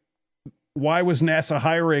figured, why was NASA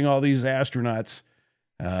hiring all these astronauts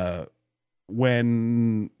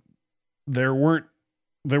when there were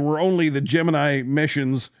only the Gemini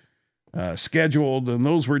missions scheduled, and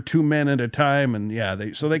those were 2 men at a time. And yeah,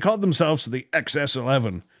 so they called themselves the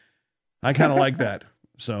XS-11. I kind of like that.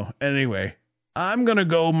 So anyway, I'm going to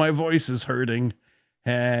go. My voice is hurting,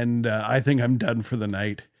 and I think I'm done for the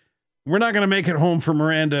night. We're not going to make it home for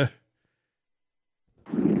Miranda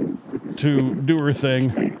to do her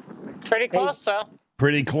thing. Pretty close, though.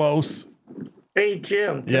 Pretty close. Hey,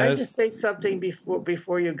 Jim, can I just say something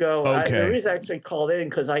before you go? Okay. The reason I actually called in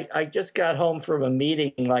because I just got home from a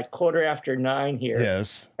meeting like 9:15 here.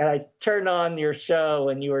 Yes. And I turned on your show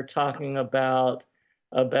and you were talking about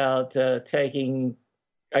taking,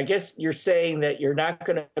 I guess you're saying that you're not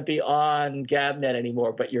going to be on Gabnet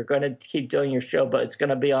anymore, but you're going to keep doing your show, but it's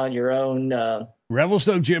going to be on your own.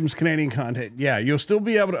 Revelstoke Jim's Canadian content. Yeah, I'll still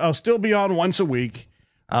be on once a week.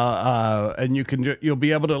 And you'll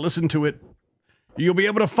be able to listen to it. You'll be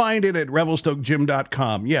able to find it at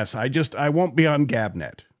revelstokejim.com. Yes, I won't be on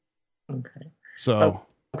Gabnet. Okay. So.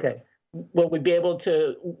 Okay. Will we be able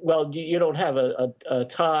to, well, you don't have a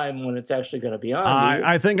time when it's actually going to be on, do you?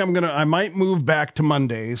 I think I might move back to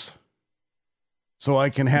Mondays so I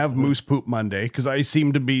can have Moose Poop Monday, because I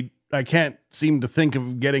can't seem to think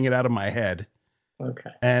of getting it out of my head.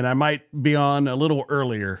 Okay. And I might be on a little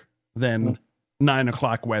earlier than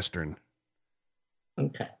 9:00 Western.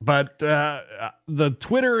 Okay. But the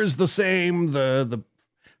Twitter is the same. The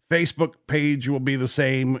Facebook page will be the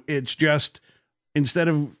same. It's just,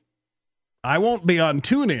 I won't be on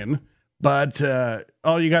TuneIn, but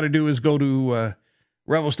all you got to do is go to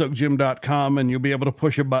revelstokejim.com, and you'll be able to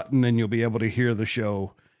push a button, and you'll be able to hear the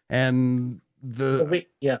show. And the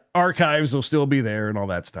archives will still be there and all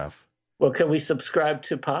that stuff. Well, can we subscribe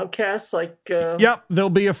to podcasts like? Yep,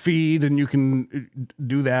 there'll be a feed, and you can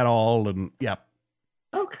do that all. And yep,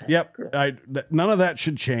 Okay. yep. Good. None of that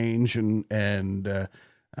should change, and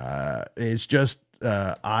it's just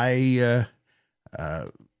like I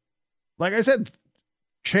said,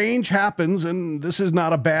 change happens, and this is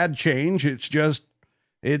not a bad change. It's just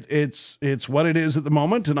it's what it is at the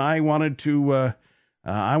moment, and I wanted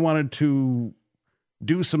to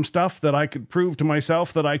do some stuff that I could prove to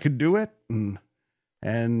myself that I could do it,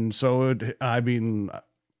 and so I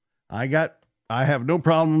have no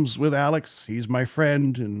problems with Alex. He's my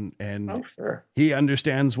friend, and Oh, sure. he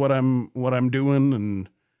understands what I'm doing,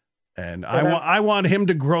 and I want him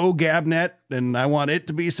to grow Gabnet, and I want it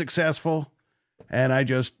to be successful. And I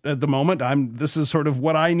just, at the moment, this is sort of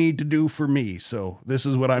what I need to do for me. So this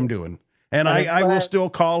is what I'm doing. And I will still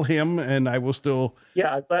call him, and I will still.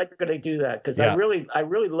 Yeah, I'm glad you're going to do that, because Yeah. I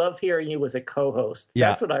really love hearing you as a co-host. Yeah.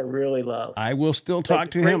 That's what I really love. I will still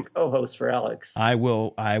talk to Great him. Co-host for Alex. I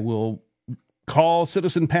will call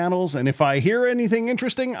citizen panels, and if I hear anything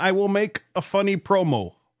interesting, I will make a funny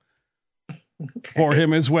promo for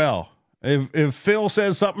him as well. If Phil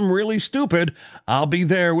says something really stupid, I'll be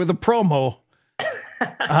there with a promo.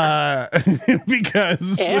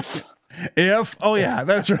 Because if oh yeah,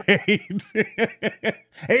 that's right.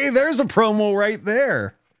 Hey, there's a promo right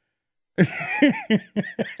there.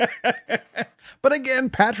 But again,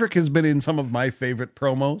 Patrick has been in some of my favorite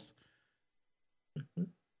promos.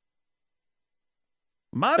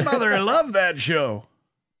 My mother loved that show.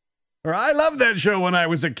 Or I loved that show when I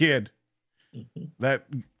was a kid. That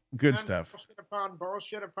good stuff. Bullshit upon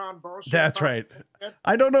bullshit upon bullshit. That's upon right. bullshit.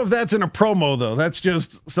 I don't know if that's in a promo though. That's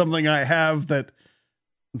just something I have that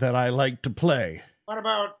I like to play. What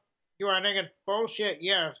about, do I think it's bullshit?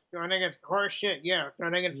 Yes. Do I think it's horse shit? Yes. Do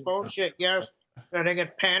I think it's bullshit? Yes. Do I think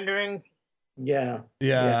it's pandering? Yeah.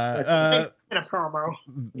 Yeah. In a promo.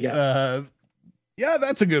 Yeah. Yeah,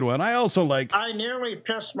 that's a good one. I also like. I nearly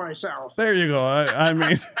pissed myself. There you go. I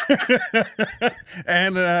mean,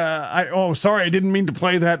 and sorry, I didn't mean to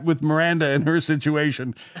play that with Miranda and her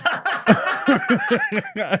situation.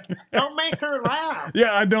 Don't make her laugh.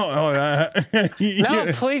 Yeah, I don't.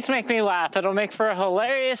 No, please make me laugh. It'll make for a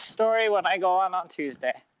hilarious story when I go on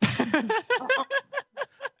Tuesday.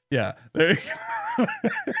 Yeah. There you go.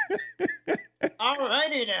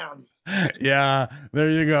 Alrighty then. Yeah,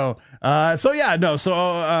 there you go. I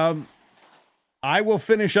will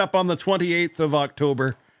finish up on the 28th of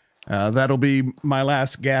October. That'll be my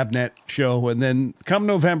last Gabnet show. And then come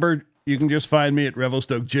November, you can just find me at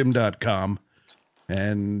revelstokegym.com.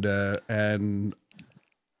 And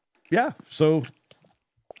yeah, so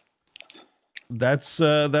that's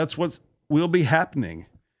what will be happening.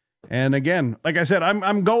 And again, like I said,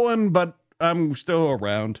 I'm going, but I'm still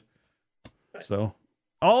around. So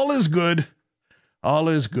all is good. All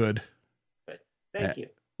is good. Thank you.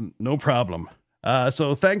 No problem.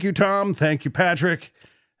 So thank you, Tom. Thank you, Patrick.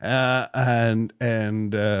 And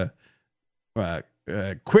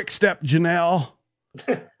Quick Step Janelle.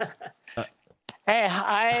 Hey,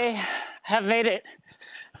 I have made it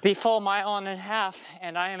the full mile and a half,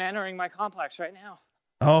 and I am entering my complex right now.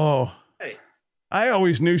 Oh, Hey. I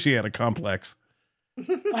always knew she had a complex.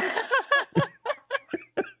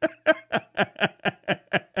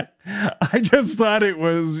 I just thought it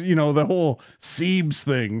was, the whole Siebes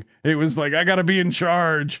thing. It was like, I got to be in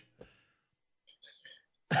charge.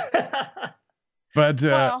 But,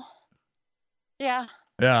 Well, yeah.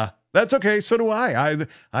 yeah, that's okay. So do I.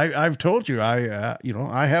 I've told you, I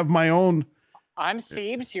have my own. I'm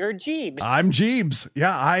Siebes, you're Jeebs. I'm Jeebs.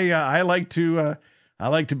 Yeah. I like to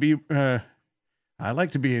be, I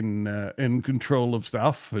like to be in control of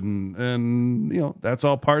stuff, and that's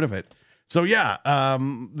all part of it. So yeah,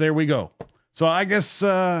 there we go. So I guess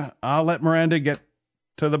I'll let Miranda get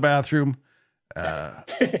to the bathroom, and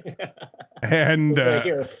We're gonna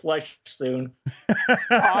hear a flush soon.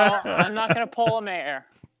 I'm not going to pull a mayor.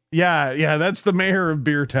 yeah, that's the mayor of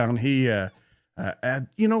Beertown. He,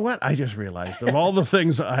 you know what? I just realized of all the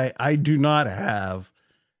things I do not have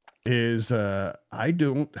is I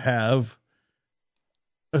don't have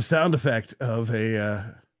a sound effect of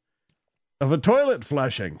a toilet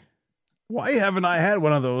flushing. Why haven't I had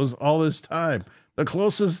one of those all this time? The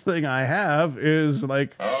closest thing I have is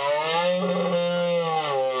like.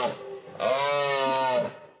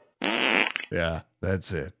 Yeah,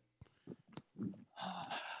 that's it.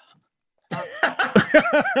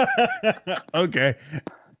 Okay.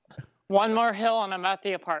 One more hill and I'm at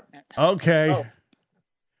the apartment. Okay. Oh.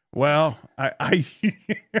 Well, I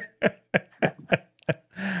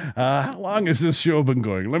how long has this show been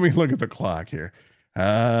going? Let me look at the clock here.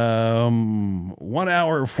 1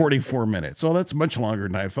 hour, 44 minutes. Oh, that's much longer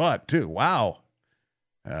than I thought, too. Wow.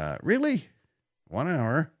 Really? 1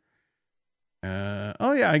 hour?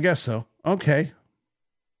 Oh, yeah, I guess so. Okay.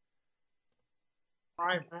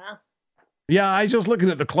 Right now. Yeah, I was just looking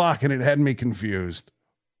at the clock and it had me confused.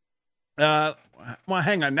 Well,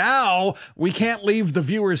 hang on. Now we can't leave the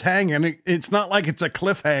viewers hanging. It's not like it's a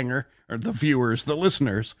cliffhanger, or the viewers, the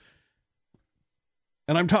listeners.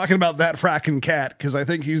 And I'm talking about that fracking cat because I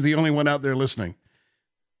think he's the only one out there listening.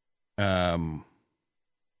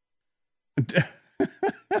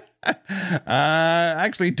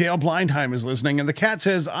 Actually, Dale Blindheim is listening, and the cat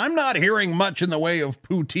says, I'm not hearing much in the way of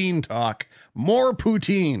poutine talk. More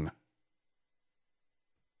poutine.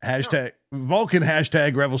 Hashtag Vulcan,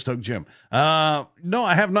 hashtag Revelstoke Jim. No,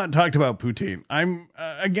 I have not talked about poutine.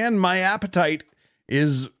 Again, my appetite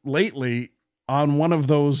is lately on one of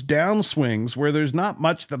those downswings where there's not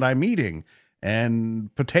much that I'm eating.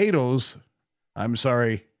 And potatoes, I'm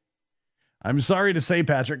sorry to say,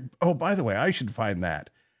 Patrick. Oh, by the way, I should find that.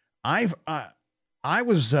 I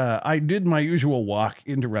did my usual walk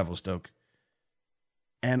into Revelstoke,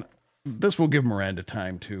 and this will give Miranda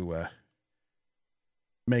time to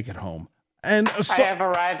make it home. And I have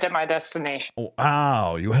arrived at my destination. Oh,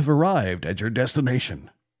 wow, you have arrived at your destination.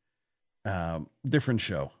 Different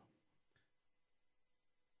show.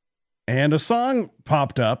 And a song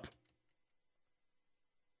popped up.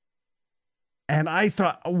 And I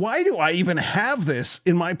thought, why do I even have this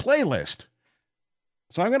in my playlist?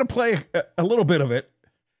 So I'm going to play a little bit of it.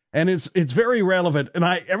 And it's very relevant. And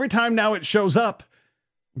every time now it shows up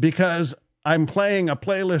because I'm playing a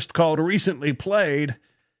playlist called Recently Played.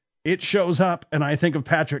 It shows up and I think of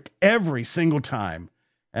Patrick every single time.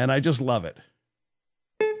 And I just love it.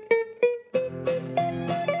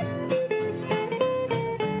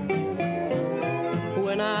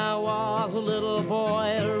 When I was a little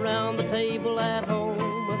boy around the table at home,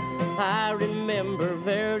 I remember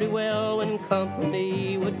very well when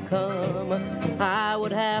company would come. I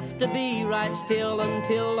would have to be right still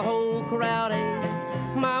until the whole crowd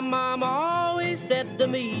ate. My mom always said to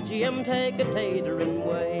me, Jim, take a tater and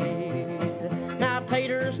wait. Now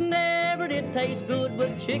taters never did taste good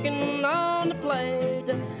with chicken on the plate,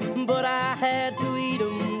 but I had to eat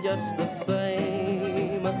them just the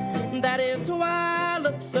same. That is why I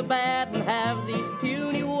look so bad and have these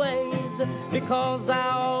puny ways, because I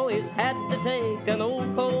always had to take an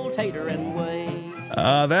old cold tater and wait.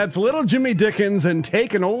 That's Little Jimmy Dickens and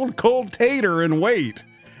Take an Old Cold Tater and Wait.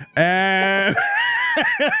 And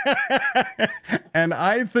and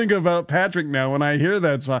I think about Patrick now when I hear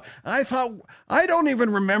that song. I thought, I don't even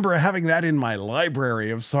remember having that in my library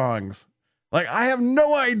of songs. Like, I have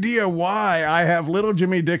no idea why I have Little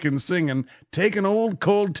Jimmy Dickens singing Take an Old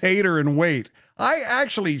Cold Tater and Wait. I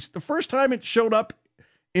actually, the first time it showed up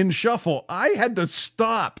in Shuffle, I had to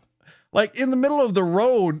stop, like in the middle of the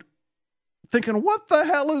road, thinking, what the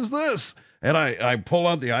hell is this? And I pull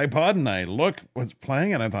out the iPod and I look what's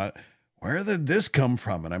playing, and I thought, where did this come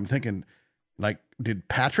from? And I'm thinking, like, did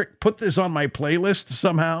Patrick put this on my playlist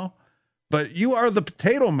somehow? But you are the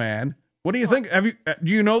Potato Man. What do you think? Do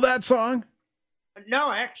you know that song?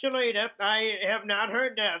 No, actually, that I have not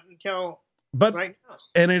heard that until right now.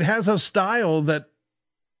 And it has a style that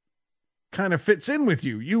kind of fits in with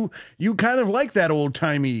you. You kind of like that old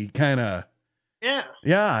timey kind of. Yeah.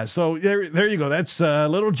 Yeah. So there you go. That's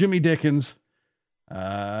Little Jimmy Dickens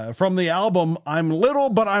from the album I'm Little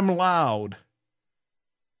But I'm Loud.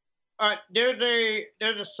 There's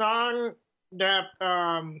a song that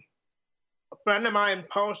a friend of mine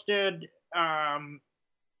posted.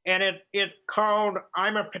 And it's called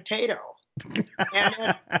I'm a Potato.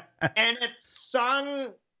 and it's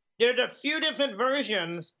sung, there's a few different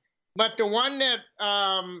versions, but the one that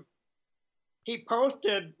he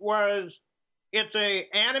posted it's a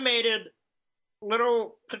animated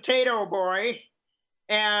little potato boy,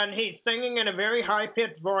 and he's singing in a very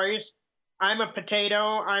high-pitched voice, I'm a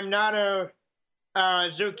potato, I'm not a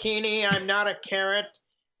zucchini, I'm not a carrot,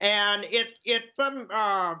 and it's from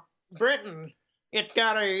Britain. It's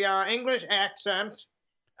got a English accent,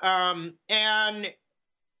 and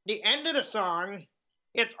the end of the song,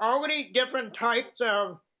 it's already different types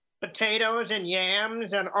of potatoes and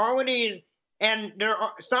yams, and already, and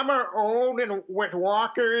some are old and with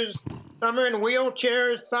walkers, some are in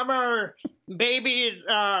wheelchairs, some are babies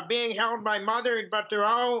being held by mothers, but they're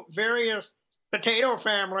all various potato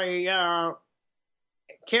family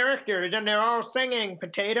characters, and they're all singing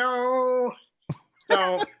potato.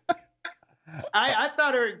 So. I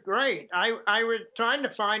thought it was great. I was trying to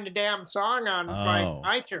find the damn song on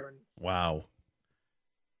my iTunes. Wow.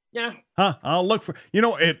 Yeah. Huh? I'll look for.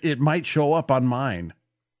 It might show up on mine.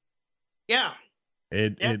 Yeah.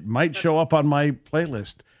 It might show up on my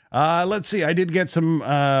playlist. Let's see. I did get some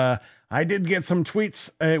tweets.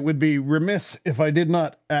 It would be remiss if I did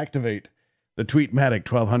not activate the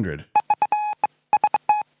Tweetmatic 1200.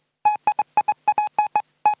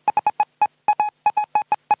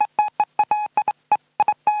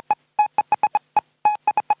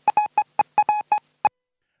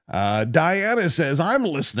 Diana says, I'm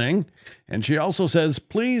listening. And she also says,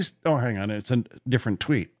 please. Oh, hang on. It's a different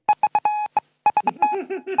tweet.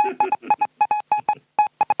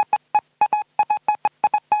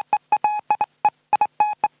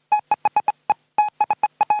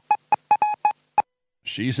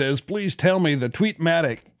 She says, please tell me the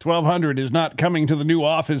Tweetmatic 1200 is not coming to the new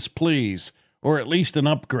office, please. Or at least an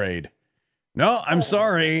upgrade. No, I'm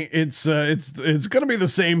sorry. It's going to be the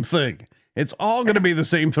same thing. It's all going to be the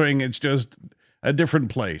same thing. It's just a different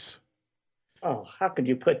place. Oh, how could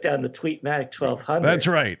you put down the Tweetmatic 1200? That's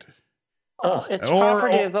right. Oh, it's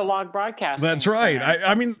property of the Log Broadcasting. That's right.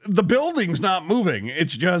 I mean, the building's not moving.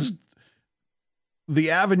 It's just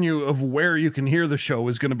the avenue of where you can hear the show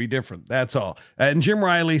is going to be different. That's all. And Jim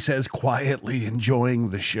Riley says, quietly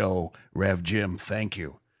enjoying the show, Rev Jim. Thank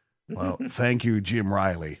you. Well, thank you, Jim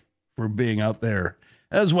Riley, for being out there,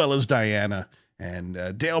 as well as Diana.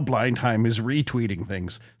 And Dale Blindheim is retweeting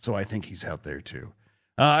things, so I think he's out there too.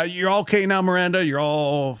 You're all okay now, Miranda? You're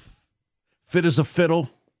all fit as a fiddle?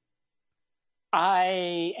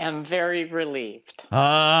 I am very relieved.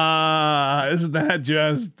 Isn't that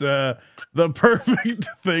just the perfect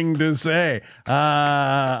thing to say?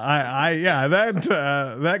 That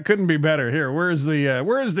couldn't be better. Here, where's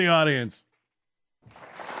the audience?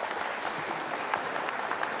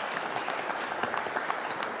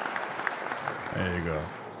 There you go.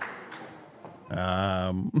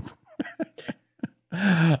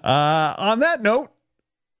 On that note,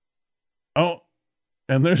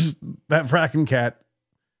 and there's that fracking cat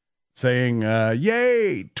saying,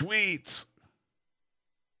 yay, tweets.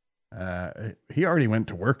 He already went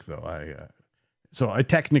to work, though. So I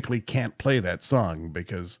technically can't play that song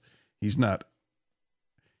because he's not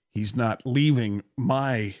leaving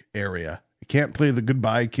my area. I can't play the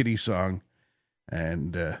Goodbye Kitty song.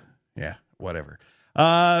 And, yeah, whatever.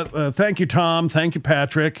 Thank you, Tom. Thank you,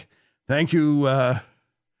 Patrick. Thank you.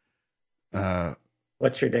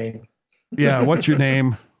 What's your name? Yeah, what's your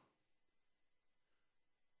name?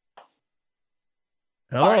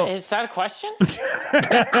 Hello. Is that a question?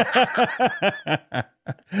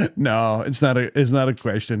 No, it's not a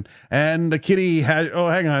question. And the kitty has. Oh,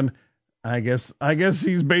 hang on. I guess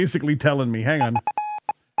he's basically telling me. Hang on.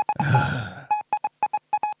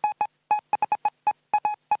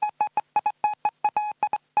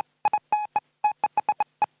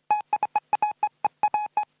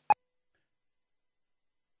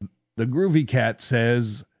 The Groovy Cat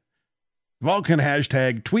says, Vulcan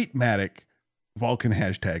hashtag Tweetmatic, Vulcan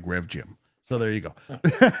hashtag Rev Jim. So there you go.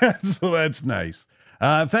 So that's nice.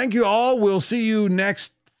 Thank you all. We'll see you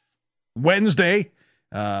next Wednesday.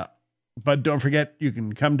 But don't forget, you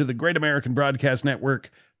can come to the Great American Broadcast Network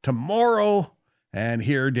tomorrow and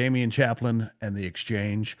hear Damian Chaplin and The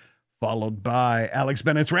Exchange, followed by Alex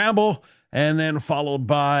Bennett's Ramble, and then followed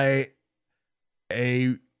by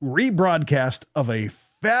a rebroadcast of a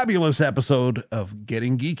fabulous episode of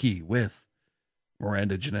Getting Geeky with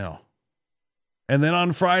Miranda Janelle. And then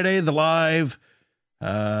on Friday, the live,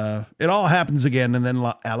 it all happens again. And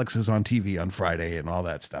then Alex is on TV on Friday and all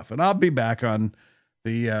that stuff. And I'll be back on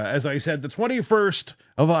the, as I said, the 21st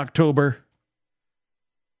of October,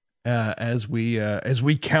 as we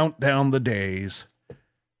count down the days.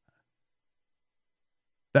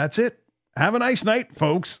 That's it. Have a nice night,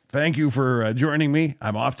 folks. Thank you for joining me.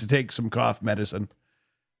 I'm off to take some cough medicine.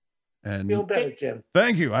 And feel better, Jim.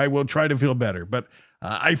 Thank you. I will try to feel better, but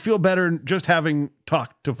I feel better just having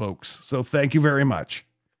talked to folks. So thank you very much.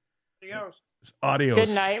 Adios. Adios. Good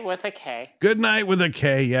night with a K. Good night with a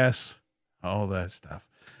K. Yes. All that stuff.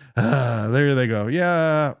 There they go.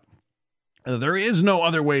 Yeah. There is no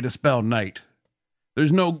other way to spell night.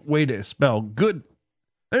 There's no way to spell good.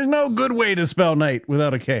 There's no good way to spell night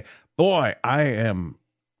without a K. Boy, I am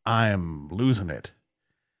losing it.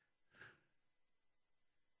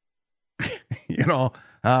 You know,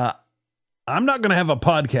 I'm not going to have a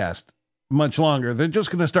podcast much longer. They're just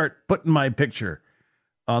going to start putting my picture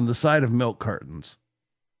on the side of milk cartons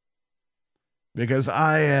because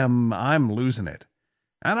I'm losing it.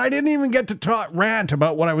 And I didn't even get to rant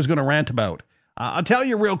about what I was going to rant about. I'll tell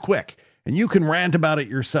you real quick, and you can rant about it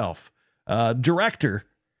yourself. Director,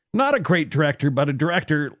 not a great director, but a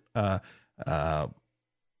director.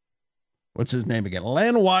 What what's his name again?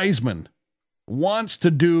 Len Wiseman wants to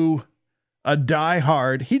do a Die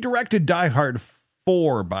Hard. He directed Die Hard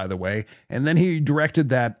 4, by the way, and then he directed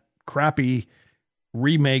that crappy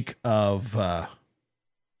remake of why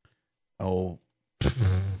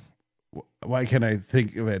can't I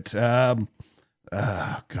think of it? God,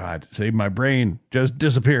 save my brain. Just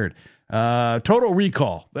disappeared. Total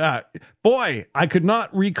Recall. Boy, I could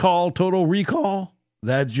not recall Total Recall.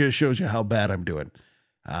 That just shows you how bad I'm doing.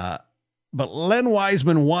 But Len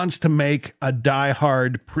Wiseman wants to make a Die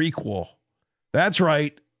Hard prequel. That's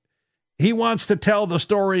right. He wants to tell the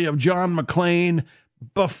story of John McClane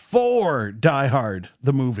before Die Hard,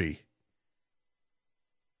 the movie.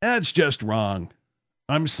 That's just wrong.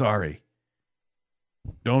 I'm sorry.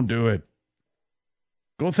 Don't do it.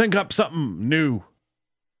 Go think up something new.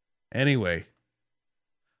 Anyway,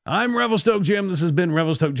 I'm Revelstoke Jim. This has been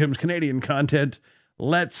Revelstoke Jim's Canadian Content.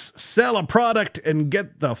 Let's sell a product and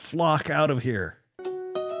get the flock out of here.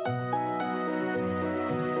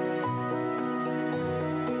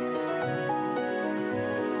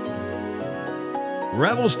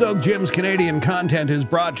 Revelstoke Jim's Canadian Content is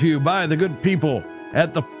brought to you by the good people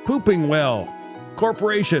at the Pooping Well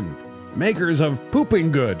Corporation, makers of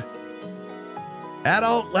Pooping Good,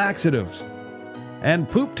 adult laxatives, and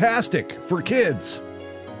Pooptastic for kids,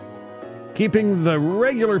 keeping the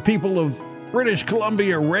regular people of British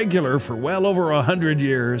Columbia regular for well over 100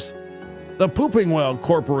 years. The Pooping Well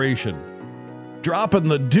Corporation, dropping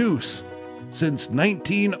the deuce since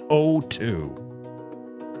 1902.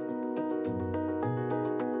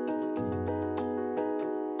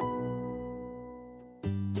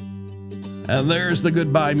 And there's the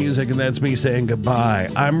goodbye music, and that's me saying goodbye.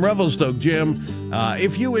 I'm Revelstoke Jim.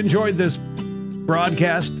 If you enjoyed this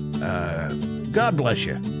broadcast, God bless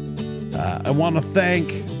you. I want to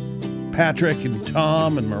thank Patrick and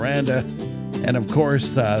Tom and Miranda, and of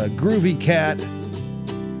course, Groovy Cat,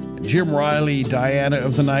 Jim Riley, Diana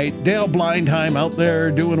of the Night, Dale Blindheim out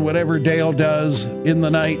there doing whatever Dale does in the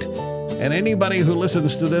night, and anybody who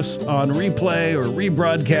listens to this on replay or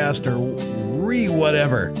rebroadcast or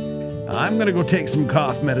whatever. I'm going to go take some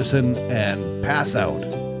cough medicine and pass out.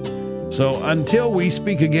 So until we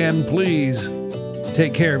speak again, please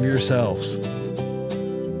take care of yourselves.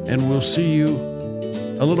 And we'll see you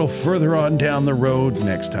a little further on down the road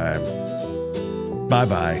next time.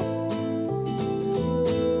 Bye-bye.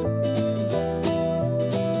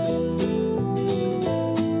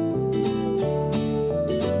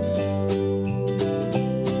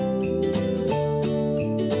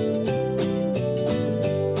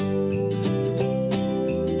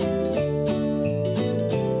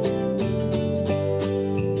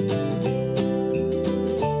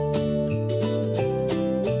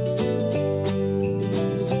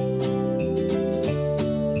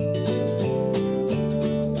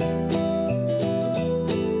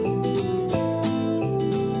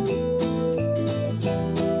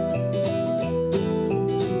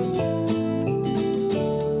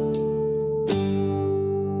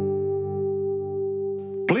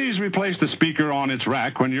 Replace the speaker on its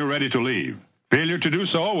rack when you're ready to leave. Failure to do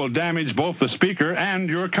so will damage both the speaker and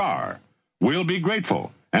your car. We'll be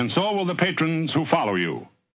grateful, and so will the patrons who follow you.